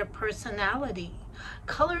aspects of their personality.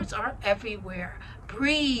 Colors are everywhere.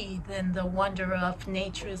 Breathe in the wonder of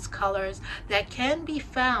nature's colors that can be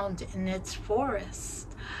found in its forests,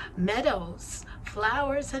 meadows,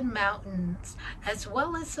 flowers, and mountains, as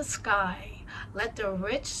well as the sky. Let the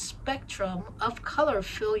rich spectrum of color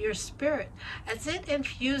fill your spirit as it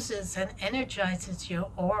infuses and energizes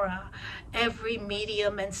your aura. Every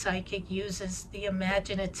medium and psychic uses the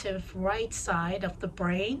imaginative right side of the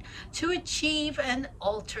brain to achieve an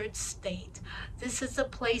altered state. This is a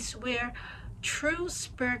place where true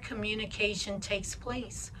spirit communication takes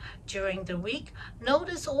place. During the week,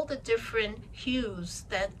 notice all the different hues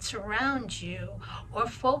that surround you, or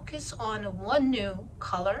focus on one new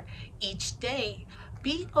color each day.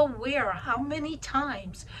 Be aware how many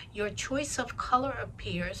times your choice of color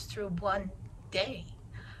appears through one day.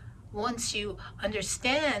 Once you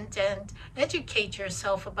understand and educate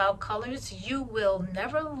yourself about colors, you will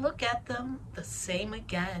never look at them the same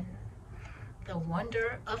again. The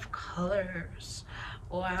wonder of colors.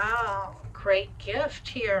 Wow, great gift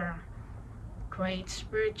here. Great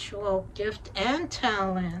spiritual gift and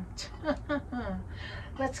talent.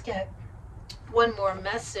 Let's get one more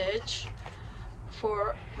message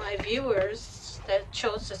for my viewers that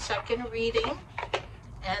chose the second reading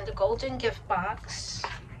and the golden gift box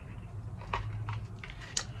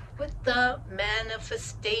with the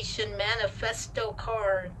Manifesto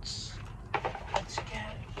cards. Let's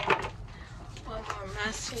get one more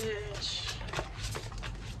message.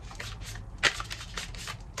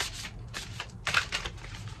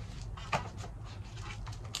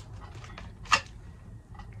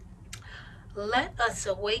 Let us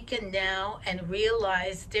awaken now and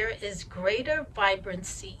realize there is greater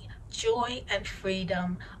vibrancy, joy, and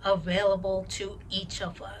freedom available to each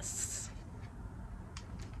of us.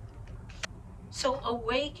 So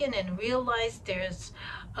awaken and realize there's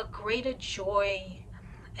a greater joy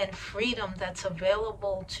and freedom that's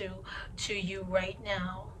available to you right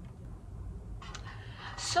now.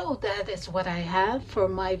 So that is what I have for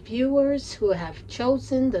my viewers who have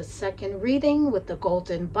chosen the second reading with the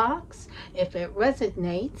golden box. If it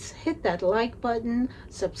resonates, hit that like button,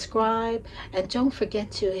 subscribe, and don't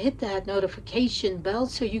forget to hit that notification bell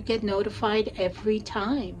so you get notified every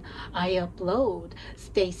time I upload.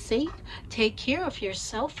 Stay safe, take care of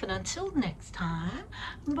yourself, and until next time,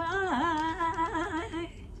 bye.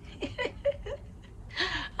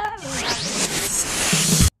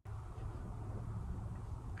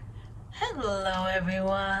 Hello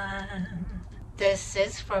everyone. This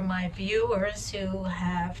is for my viewers who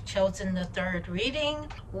have chosen the third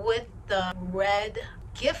reading with the red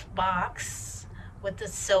gift box with the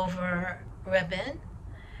silver ribbon.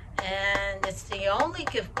 And it's the only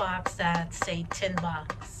gift box that's a tin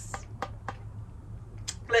box.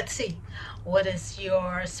 Let's see. What is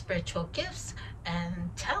your spiritual gifts and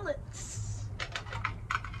talents?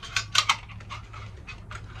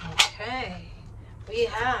 Okay, we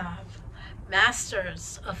have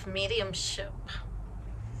Masters of Mediumship.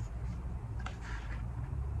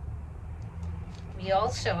 We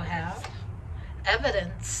also have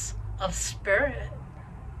Evidence of Spirit.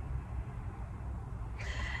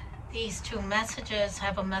 These two messages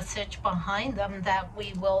have a message behind them that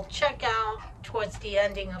we will check out towards the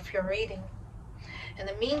ending of your reading. In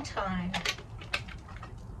the meantime,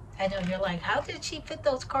 I know you're like, how did she fit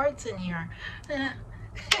those cards in here?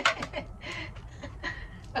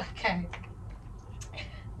 Okay.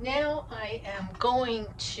 Now I am going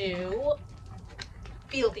to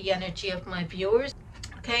feel the energy of my viewers.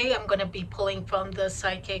 Okay, I'm going to be pulling from the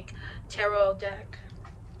Psychic Tarot deck.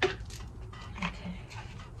 Okay,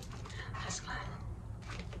 let's go.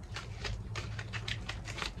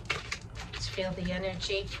 Let's feel the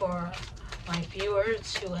energy for my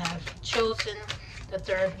viewers who have chosen the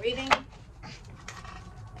third reading.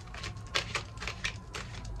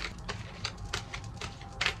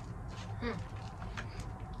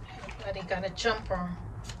 Everybody got a jumper.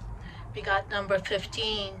 We got number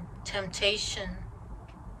 15, Temptation.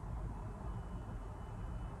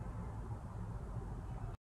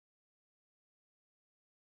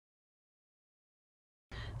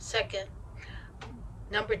 Second,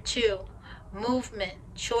 number 2, movement,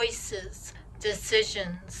 choices,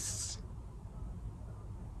 decisions.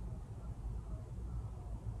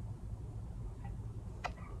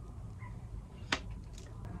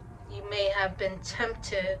 You may have been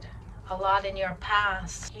tempted a lot in your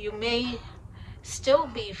past. You may still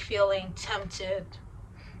be feeling tempted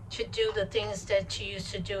to do the things that you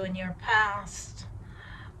used to do in your past.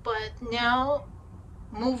 But now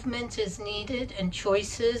movement is needed and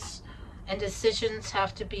choices and decisions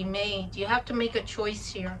have to be made. You have to make a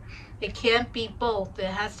choice here. It can't be both. It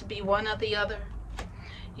has to be one or the other.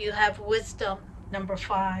 You have wisdom, number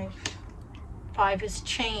 5. 5 is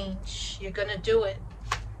change. You're going to do it.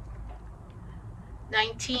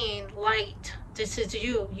 19, light. This is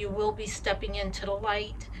you. You will be stepping into the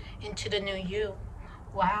light, into the new you.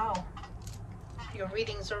 Wow. Your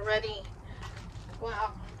readings are ready.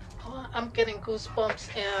 Wow. I'm getting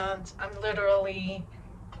goosebumps and I'm literally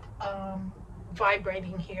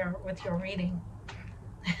vibrating here with your reading.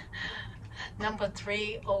 Number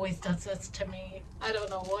 3 always does this to me. I don't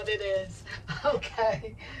know what it is.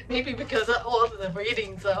 Okay. Maybe because of all of the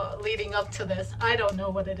readings leading up to this. I don't know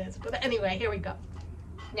what it is. But anyway, here we go.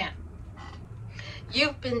 Now,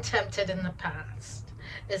 you've been tempted in the past.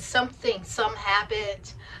 It's something, some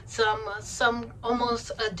habit, some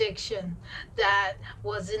almost addiction that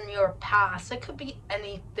was in your past. It could be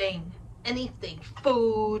anything,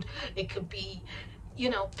 food. It could be,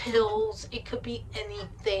 pills. It could be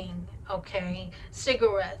anything, okay?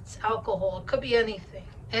 Cigarettes, alcohol. It could be anything.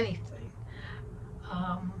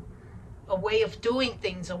 A way of doing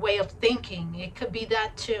things, a way of thinking. It could be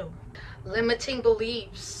that too. Limiting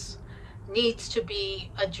beliefs needs to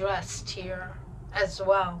be addressed here as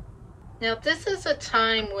well. Now, this is a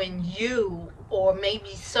time when you or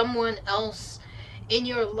maybe someone else in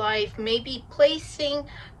your life may be placing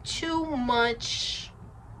too much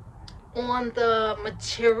on the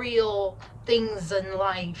material things in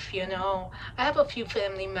life, I have a few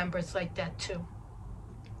family members like that too.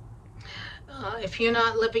 If you're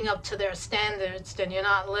not living up to their standards, then you're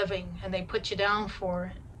not living, and they put you down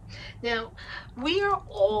for it. Now, we are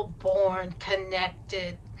all born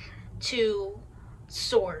connected to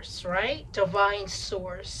source, right? Divine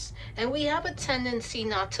source. And we have a tendency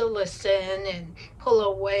not to listen and pull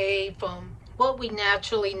away from what we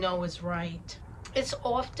naturally know is right. It's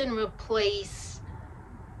often replaced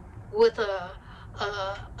with a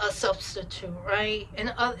substitute, right?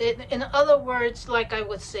 In other words, like I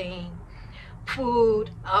was saying,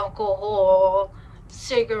 food, alcohol,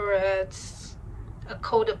 cigarettes, a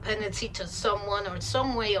codependency to someone or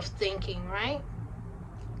some way of thinking, right?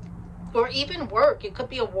 Or even work. It could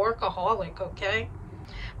be a workaholic, okay?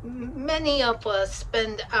 Many of us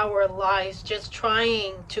spend our lives just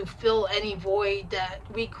trying to fill any void that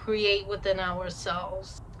we create within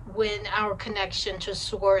ourselves when our connection to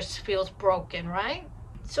source feels broken, right?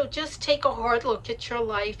 So just take a hard look at your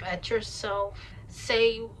life, at yourself.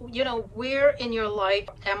 Say, where in your life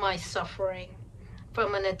am I suffering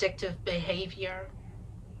from an addictive behavior?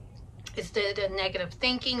 Is it a negative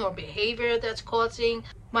thinking or behavior that's causing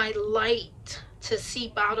my light to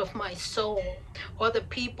seep out of my soul? Or the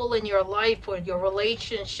people in your life or your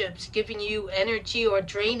relationships giving you energy or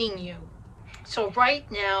draining you? So right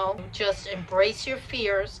now, just embrace your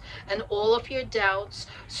fears and all of your doubts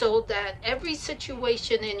so that every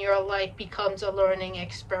situation in your life becomes a learning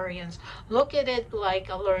experience. Look at it like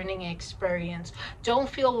a learning experience. Don't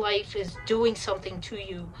feel life is doing something to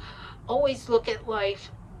you. Always look at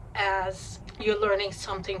life as you're learning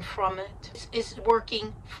something from it. It's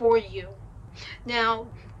working for you. Now,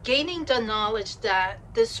 gaining the knowledge that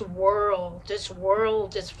this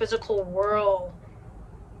physical world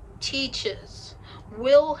teaches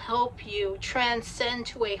will help you transcend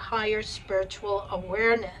to a higher spiritual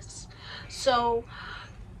awareness. So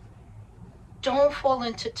don't fall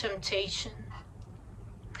into temptation.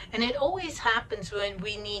 And it always happens when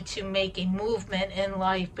we need to make a movement in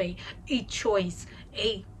life, a choice,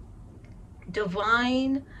 a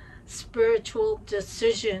divine spiritual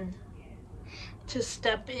decision to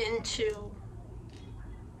step into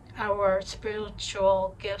our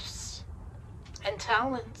spiritual gifts and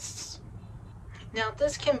talents. Now,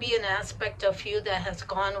 this can be an aspect of you that has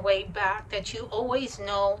gone way back, that you always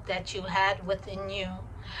know that you had within you.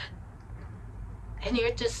 And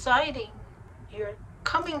you're deciding, you're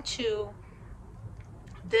coming to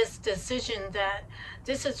this decision that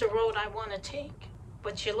this is the road I want to take.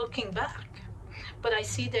 But you're looking back. But I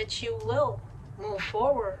see that you will move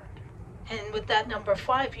forward. And with that number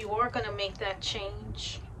 5, you are going to make that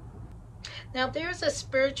change. Now, there's a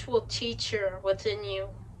spiritual teacher within you,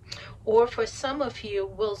 or for some of you,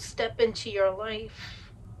 will step into your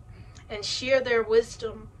life and share their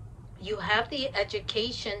wisdom. You have the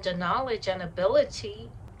education, the knowledge, and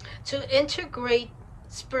ability to integrate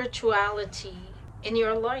spirituality in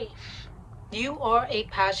your life. You are a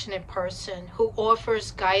passionate person who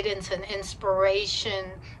offers guidance and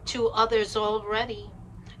inspiration to others already.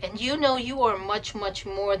 And you know you are much, much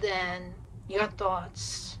more than your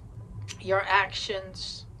thoughts, your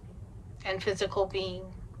actions, and physical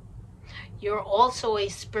being. You're also a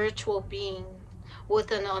spiritual being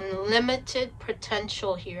with an unlimited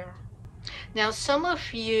potential here. Now, some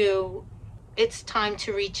of you, it's time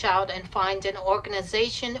to reach out and find an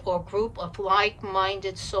organization or group of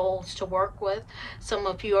like-minded souls to work with. Some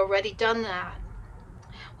of you already done that.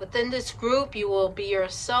 Within this group, you will be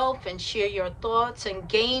yourself and share your thoughts and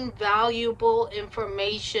gain valuable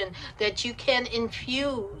information that you can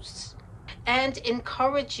infuse and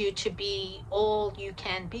encourage you to be all you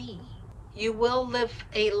can be. You will live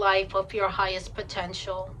a life of your highest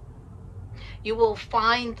potential. You will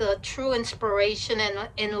find the true inspiration and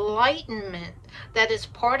enlightenment that is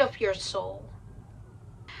part of your soul.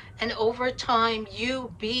 And over time,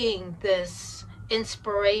 you being this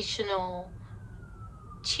inspirational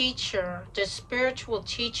teacher, the spiritual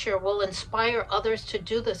teacher, will inspire others to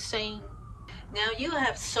do the same. Now, you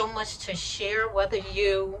have so much to share, whether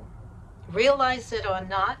you realize it or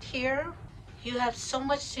not here. You have so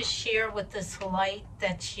much to share with this light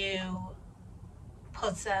that you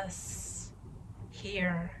possess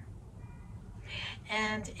here.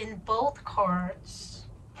 And in both cards,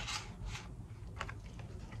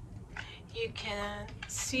 you can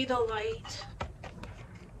see the light.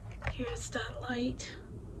 Here's that light.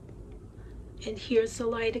 And here's the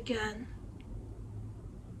light again.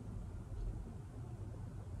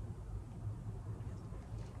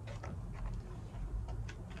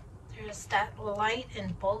 There's that light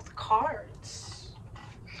in both cards.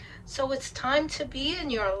 So it's time to be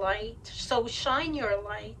in your light. So shine your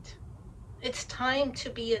light. It's time to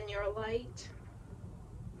be in your light.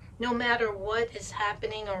 No matter what is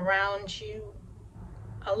happening around you.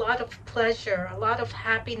 A lot of pleasure, a lot of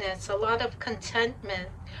happiness, a lot of contentment,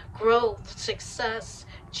 growth, success,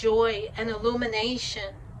 joy, and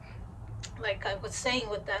illumination. Like I was saying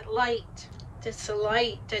with that light, this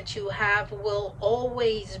light that you have will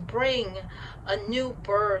always bring a new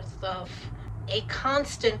birth of a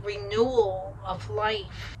constant renewal of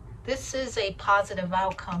life. This is a positive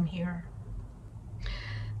outcome here.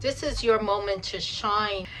 This is your moment to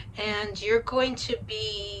shine, and you're going to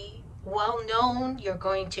be well known, you're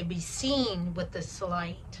going to be seen with this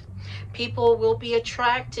light. People will be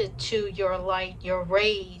attracted to your light, your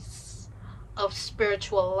rays of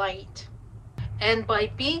spiritual light. And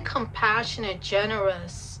by being compassionate,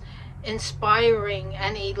 generous, inspiring,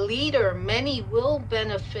 and a leader, many will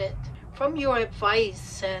benefit from your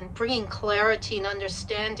advice and bringing clarity and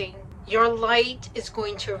understanding. Your light is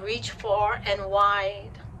going to reach far and wide.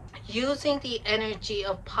 Using the energy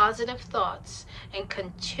of positive thoughts and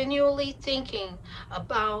continually thinking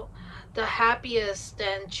about the happiest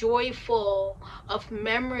and joyful of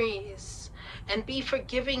memories, and be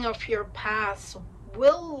forgiving of your past,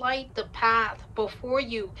 will light the path before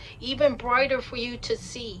you even brighter for you to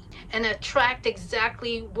see, and attract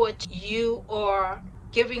exactly what you are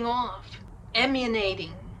giving off.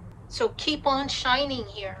 emanating. So keep on shining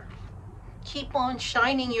here. Keep on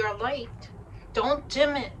shining your light. Don't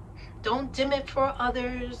dim it. Don't dim it for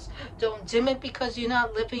others. Don't dim it because you're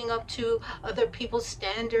not living up to other people's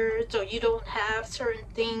standards, or you don't have certain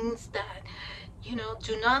things that,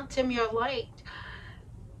 do not dim your light.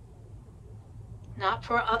 Not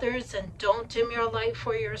for others, and don't dim your light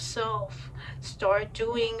for yourself. Start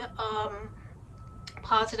doing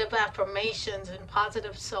positive affirmations and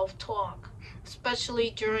positive self-talk, especially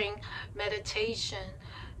during meditation.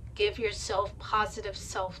 Give yourself positive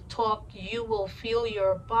self-talk. You will feel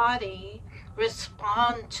your body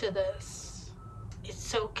respond to this.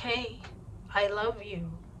 It's okay. I love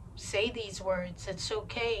you. Say these words. It's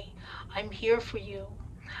okay. I'm here for you.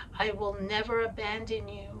 I will never abandon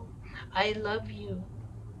you. I love you.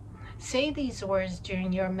 Say these words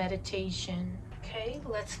during your meditation. Okay,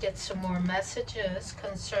 let's get some more messages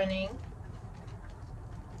concerning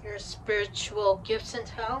your spiritual gifts and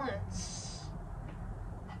talents.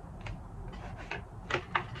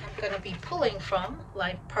 I'm going to be pulling from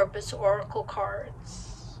Life Purpose Oracle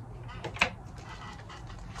cards.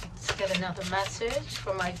 Let's get another message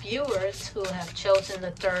for my viewers who have chosen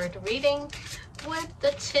the third reading with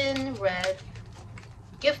the tin red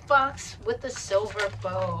gift box with the silver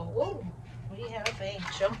bow. Ooh, we have a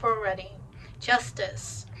jumper already.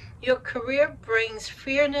 Justice. Your career brings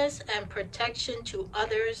fairness and protection to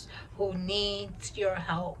others who need your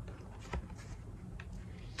help.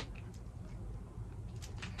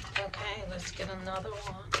 Okay, let's get another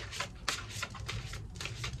one.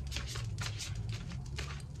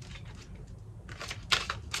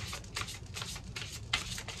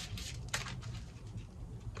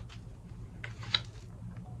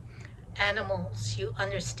 Animals. You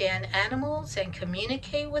understand animals and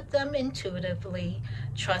communicate with them intuitively.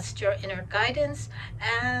 Trust your inner guidance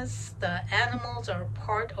as the animals are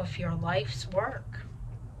part of your life's work.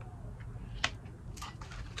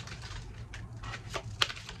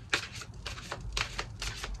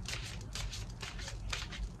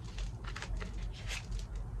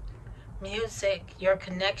 Music. Your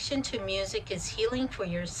connection to music is healing for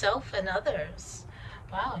yourself and others.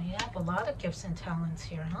 Wow, you have a lot of gifts and talents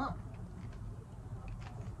here, huh?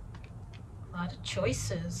 A lot of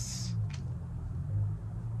choices.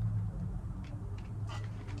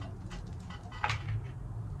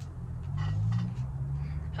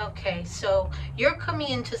 Okay, so you're coming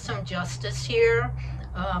into some justice here.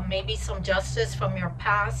 Maybe some justice from your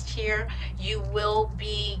past here. You will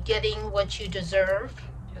be getting what you deserve.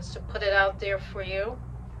 Just to put it out there for you.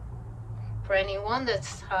 For anyone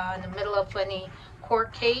that's in the middle of any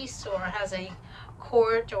court case or has a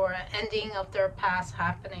court or an ending of their past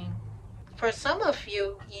happening. For some of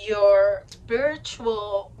you, your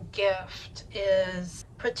spiritual gift is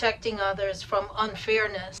protecting others from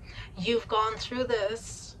unfairness. You've gone through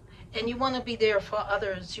this and you want to be there for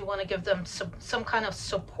others. You want to give them some kind of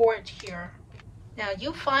support here. Now,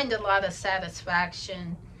 you find a lot of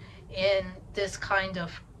satisfaction in this kind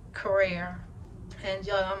of career, and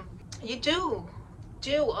you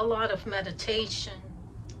do a lot of meditation.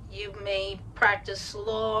 You may practice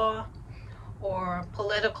law or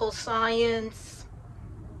political science,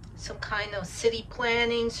 some kind of city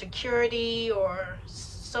planning, security, or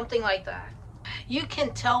something like that. You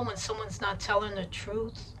can tell when someone's not telling the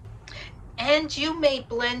truth. And you may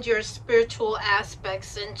blend your spiritual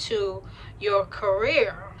aspects into your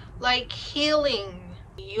career, like healing.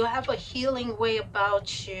 You have a healing way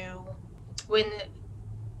about you when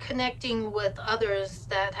connecting with others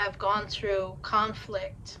that have gone through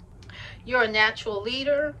conflict. You're a natural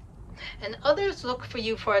leader, and others look for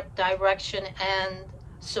you for direction and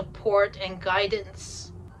support and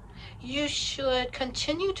guidance. You should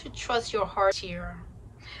continue to trust your heart here.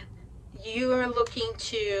 You're looking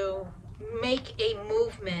to make a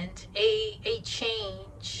movement, a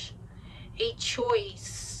change, a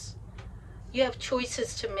choice. You have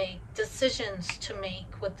choices to make, decisions to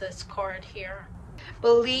make with this card here.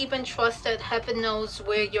 Believe and trust that heaven knows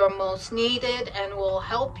where you're most needed and will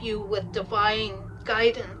help you with divine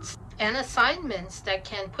guidance and assignments that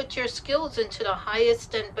can put your skills into the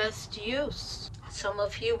highest and best use. Some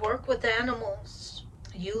of you work with animals.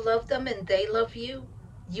 You love them and they love you.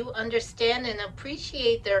 You understand and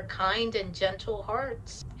appreciate their kind and gentle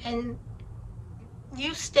hearts. And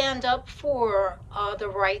you stand up for the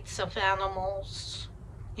rights of animals.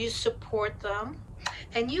 You support them.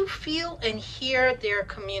 And you feel and hear their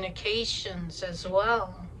communications as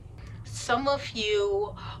well. Some of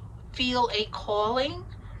you feel a calling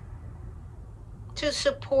to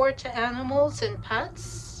support animals and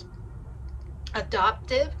pets.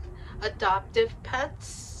 Adoptive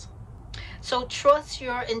pets. So trust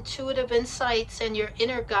your intuitive insights and your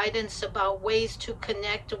inner guidance about ways to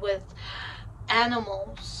connect with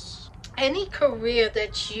animals. Any career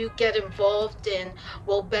that you get involved in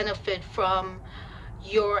will benefit from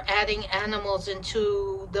your adding animals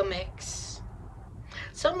into the mix.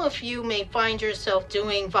 Some of you may find yourself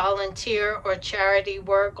doing volunteer or charity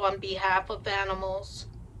work on behalf of animals,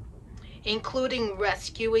 including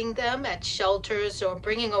rescuing them at shelters or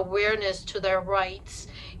bringing awareness to their rights.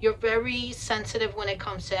 You're very sensitive when it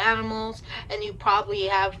comes to animals, and you probably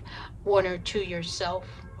have one or two yourself,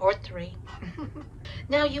 or three.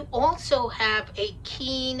 Now, you also have a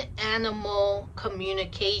keen animal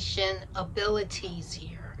communication abilities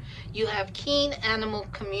here. You have keen animal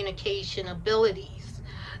communication abilities.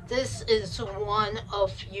 This is one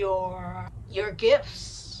of your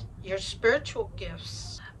gifts, your spiritual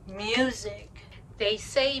gifts. Music. They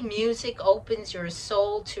say music opens your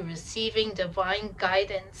soul to receiving divine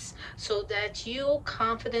guidance so that you'll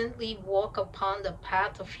confidently walk upon the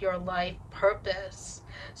path of your life purpose.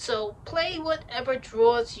 So play whatever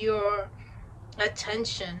draws your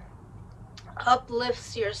attention,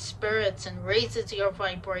 uplifts your spirits, and raises your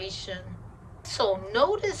vibration. So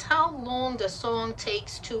notice how long the song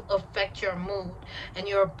takes to affect your mood and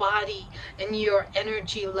your body and your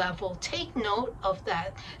energy level. Take note of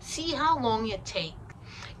that. See how long it takes.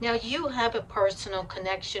 Now, you have a personal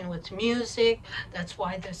connection with music. That's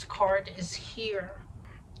why this card is here.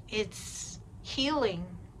 It's healing.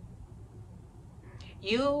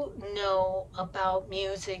 You know about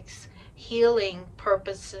music's healing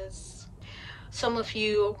purposes. Some of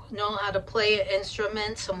you know how to play an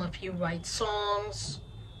instrument. Some of you write songs.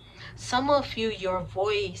 Some of you, your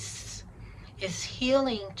voice is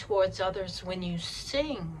healing towards others when you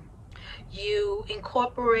sing. You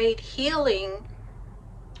incorporate healing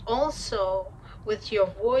also with your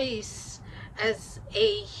voice as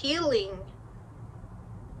a healing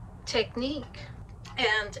technique.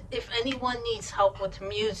 And if anyone needs help with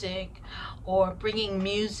music or bringing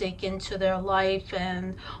music into their life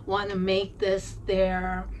and want to make this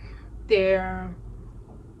their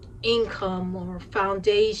income or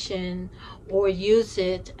foundation, or use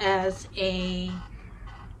it as a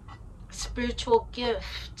spiritual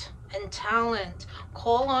gift and talent,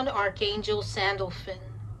 call on Archangel Sandalphon.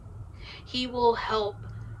 He will help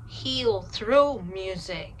heal through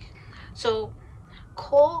music. So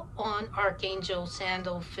call on Archangel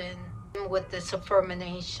Sandalphon with this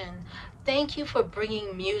affirmation. Thank you for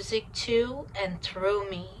bringing music to and through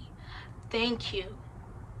me. Thank you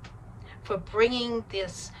for bringing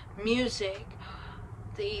this music,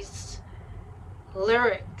 these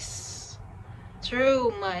lyrics,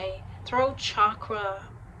 through my throat chakra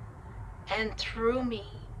and through me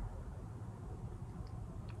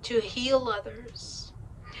to heal others.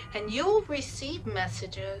 And you'll receive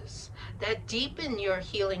messages that deepen your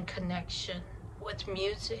healing connection with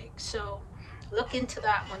music. So look into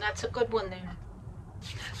that one. That's a good one there.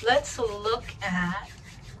 Let's look at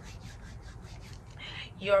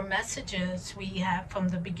your messages we have from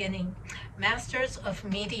the beginning. Masters of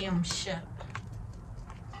Mediumship.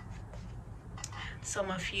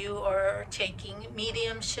 Some of you are taking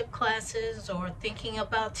mediumship classes or thinking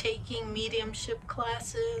about taking mediumship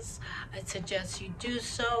classes. I suggest you do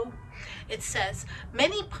so. It says,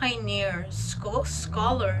 many pioneers,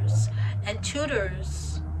 scholars, and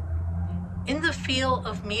tutors in the field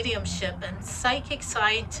of mediumship and psychic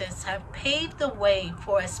scientists have paved the way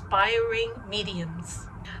for aspiring mediums.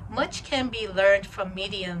 Much can be learned from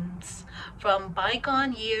mediums from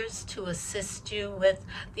bygone years to assist you with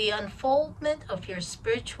the unfoldment of your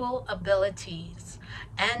spiritual abilities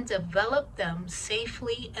and develop them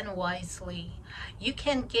safely and wisely. You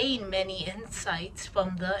can gain many insights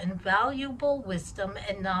from the invaluable wisdom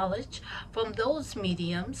and knowledge from those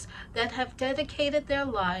mediums that have dedicated their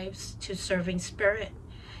lives to serving spirit.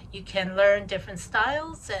 You can learn different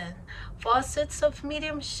styles and facets of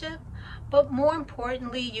mediumship, but more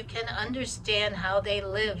importantly, you can understand how they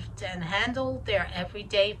lived and handled their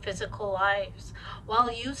everyday physical lives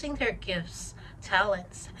while using their gifts,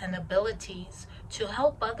 talents, and abilities to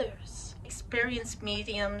help others. Experienced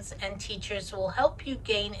mediums and teachers will help you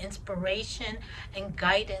gain inspiration and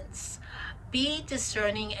guidance. Be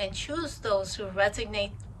discerning and choose those who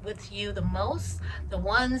resonate with you the most, the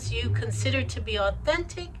ones you consider to be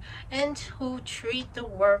authentic and who treat the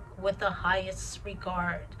work with the highest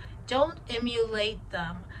regard. Don't emulate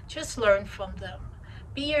them, just learn from them.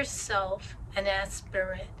 Be yourself and ask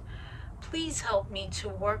Spirit, please help me to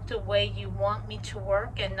work the way you want me to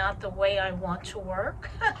work and not the way I want to work.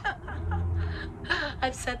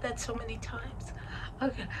 I've said that so many times.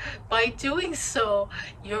 Okay. By doing so,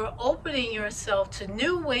 you're opening yourself to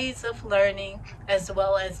new ways of learning as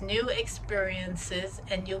well as new experiences,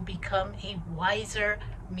 and you'll become a wiser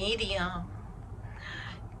medium.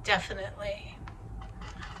 Definitely.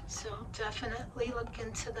 So definitely look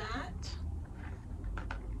into that.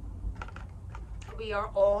 We are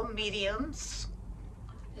all mediums,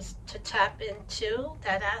 is to tap into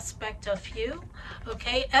that aspect of you.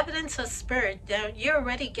 Okay, evidence of spirit. Now you're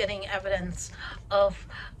already getting evidence of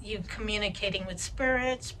you communicating with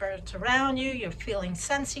spirits around you. You're feeling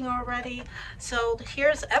sensing already. So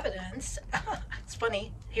here's evidence. It's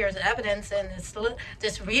funny. Here's evidence, and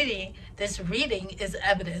this reading is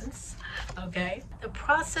evidence. Okay, the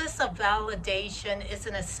process of validation is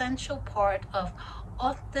an essential part of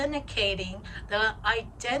authenticating the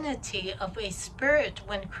identity of a spirit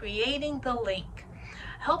when creating the link,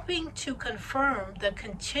 helping to confirm the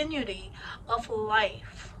continuity of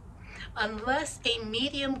life. Unless a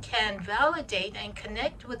medium can validate and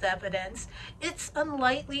connect with evidence, it's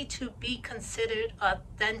unlikely to be considered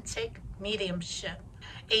authentic mediumship.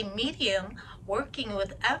 A medium working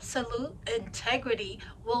with absolute integrity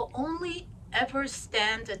will only ever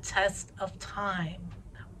stand the test of time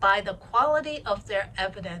by the quality of their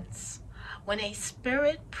evidence. When a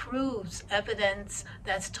spirit proves evidence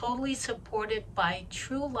that's totally supported by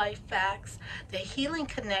true life facts, the healing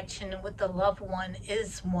connection with the loved one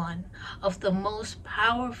is one of the most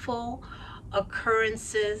powerful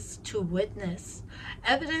occurrences to witness.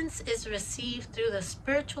 Evidence is received through the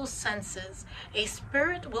spiritual senses. A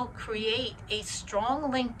spirit will create a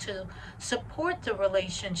strong link to support the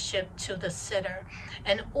relationship to the sitter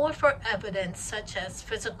and offer evidence such as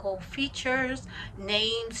physical features,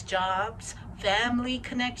 names, jobs, family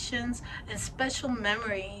connections, and special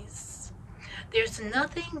memories. There's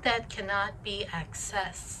nothing that cannot be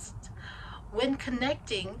accessed. When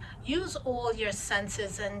connecting, use all your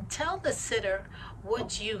senses and tell the sitter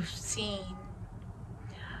what you've seen.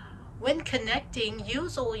 When connecting,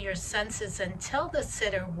 use all your senses and tell the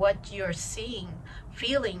sitter what you're seeing,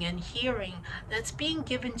 feeling, and hearing that's being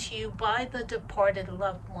given to you by the departed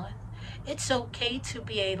loved one. It's okay to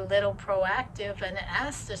be a little proactive and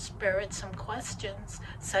ask the spirit some questions,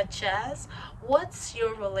 such as, what's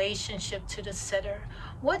your relationship to the sitter?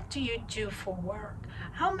 What do you do for work?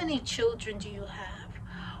 How many children do you have?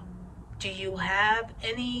 Do you have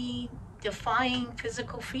any defining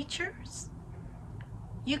physical features?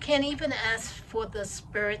 You can even ask for the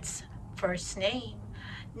spirit's first name.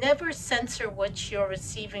 Never censor what you're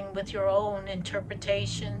receiving with your own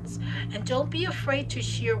interpretations, and don't be afraid to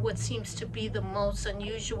share what seems to be the most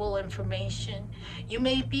unusual information. You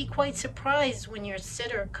may be quite surprised when your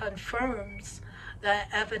sitter confirms the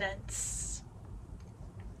evidence.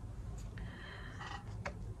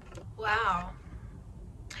 Wow.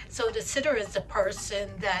 So the sitter is the person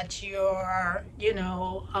that you're,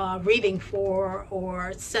 reading for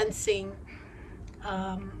or sensing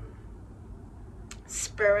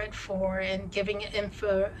spirit for and giving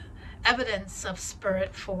evidence of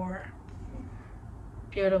spirit for.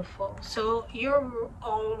 Beautiful. So you're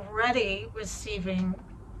already receiving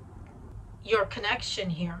your connection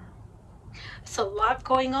here. There's a lot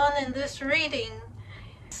going on in this reading.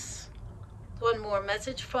 One more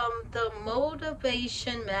message from the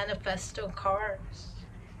Motivation Manifesto cards.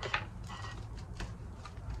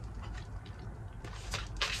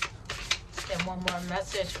 And one more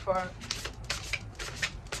message for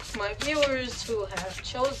my viewers who have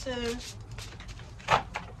chosen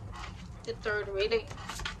the third reading.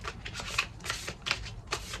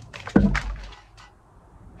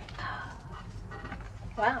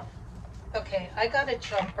 Wow. Okay, I got a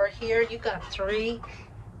jumper here. You got three.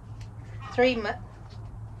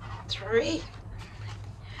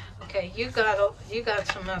 Okay, you got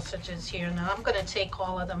some messages here. Now I'm going to take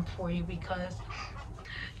all of them for you because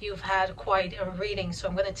you've had quite a reading, so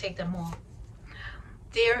I'm going to take them all.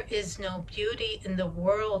 There is no beauty in the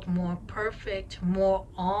world more perfect, more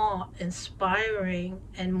awe-inspiring,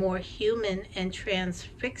 and more human and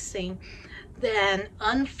transfixing than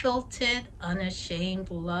unfiltered, unashamed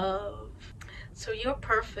love. So you're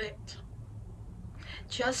perfect,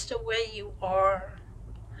 just the way you are.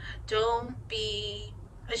 Don't be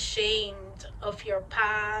ashamed of your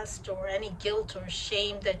past or any guilt or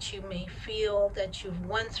shame that you may feel that you've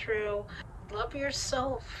went through. Love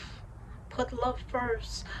yourself. Put love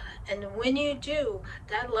first. And when you do,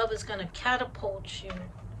 that love is going to catapult you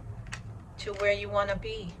to where you want to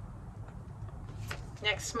be.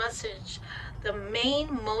 Next message. The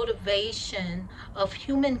main motivation of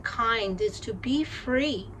humankind is to be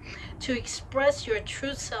free, to express your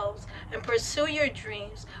true selves and pursue your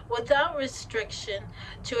dreams without restriction,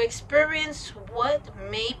 to experience what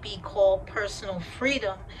may be called personal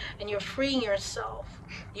freedom. And you're freeing yourself.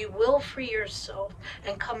 You will free yourself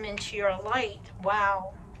and come into your light.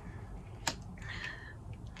 Wow.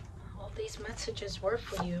 All these messages were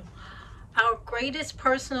for you. Our greatest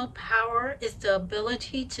personal power is the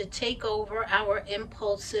ability to take over our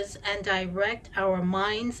impulses and direct our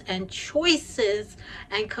minds and choices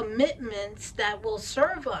and commitments that will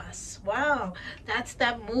serve us. Wow, that's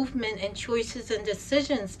that movement and choices and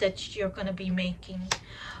decisions that you're going to be making.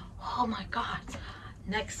 Oh my God.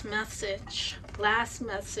 Next message, last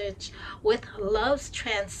message. With love's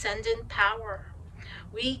transcendent power,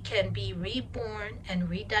 we can be reborn and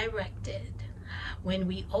redirected. When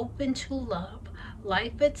we open to love,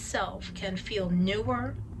 life itself can feel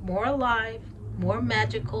newer, more alive, more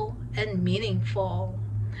magical, and meaningful.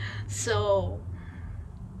 So,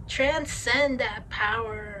 transcend that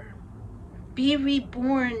power. Be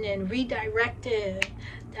reborn and redirected.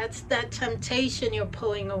 That's that temptation you're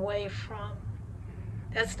pulling away from.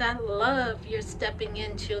 That's that love you're stepping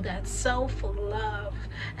into, that self-love.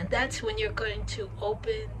 And that's when you're going to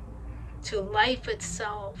open to life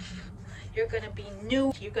itself. You're going to be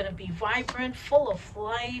new. You're going to be vibrant, full of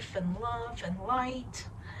life and love and light.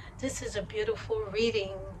 This is a beautiful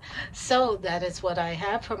reading. So that is what I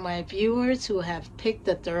have for my viewers who have picked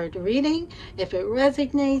the third reading. If it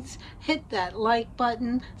resonates, hit that like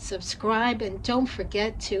button, subscribe, and don't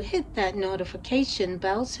forget to hit that notification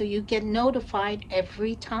bell so you get notified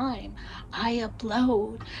every time I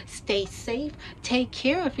upload. Stay safe, take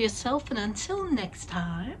care of yourself, and until next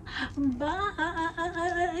time, bye.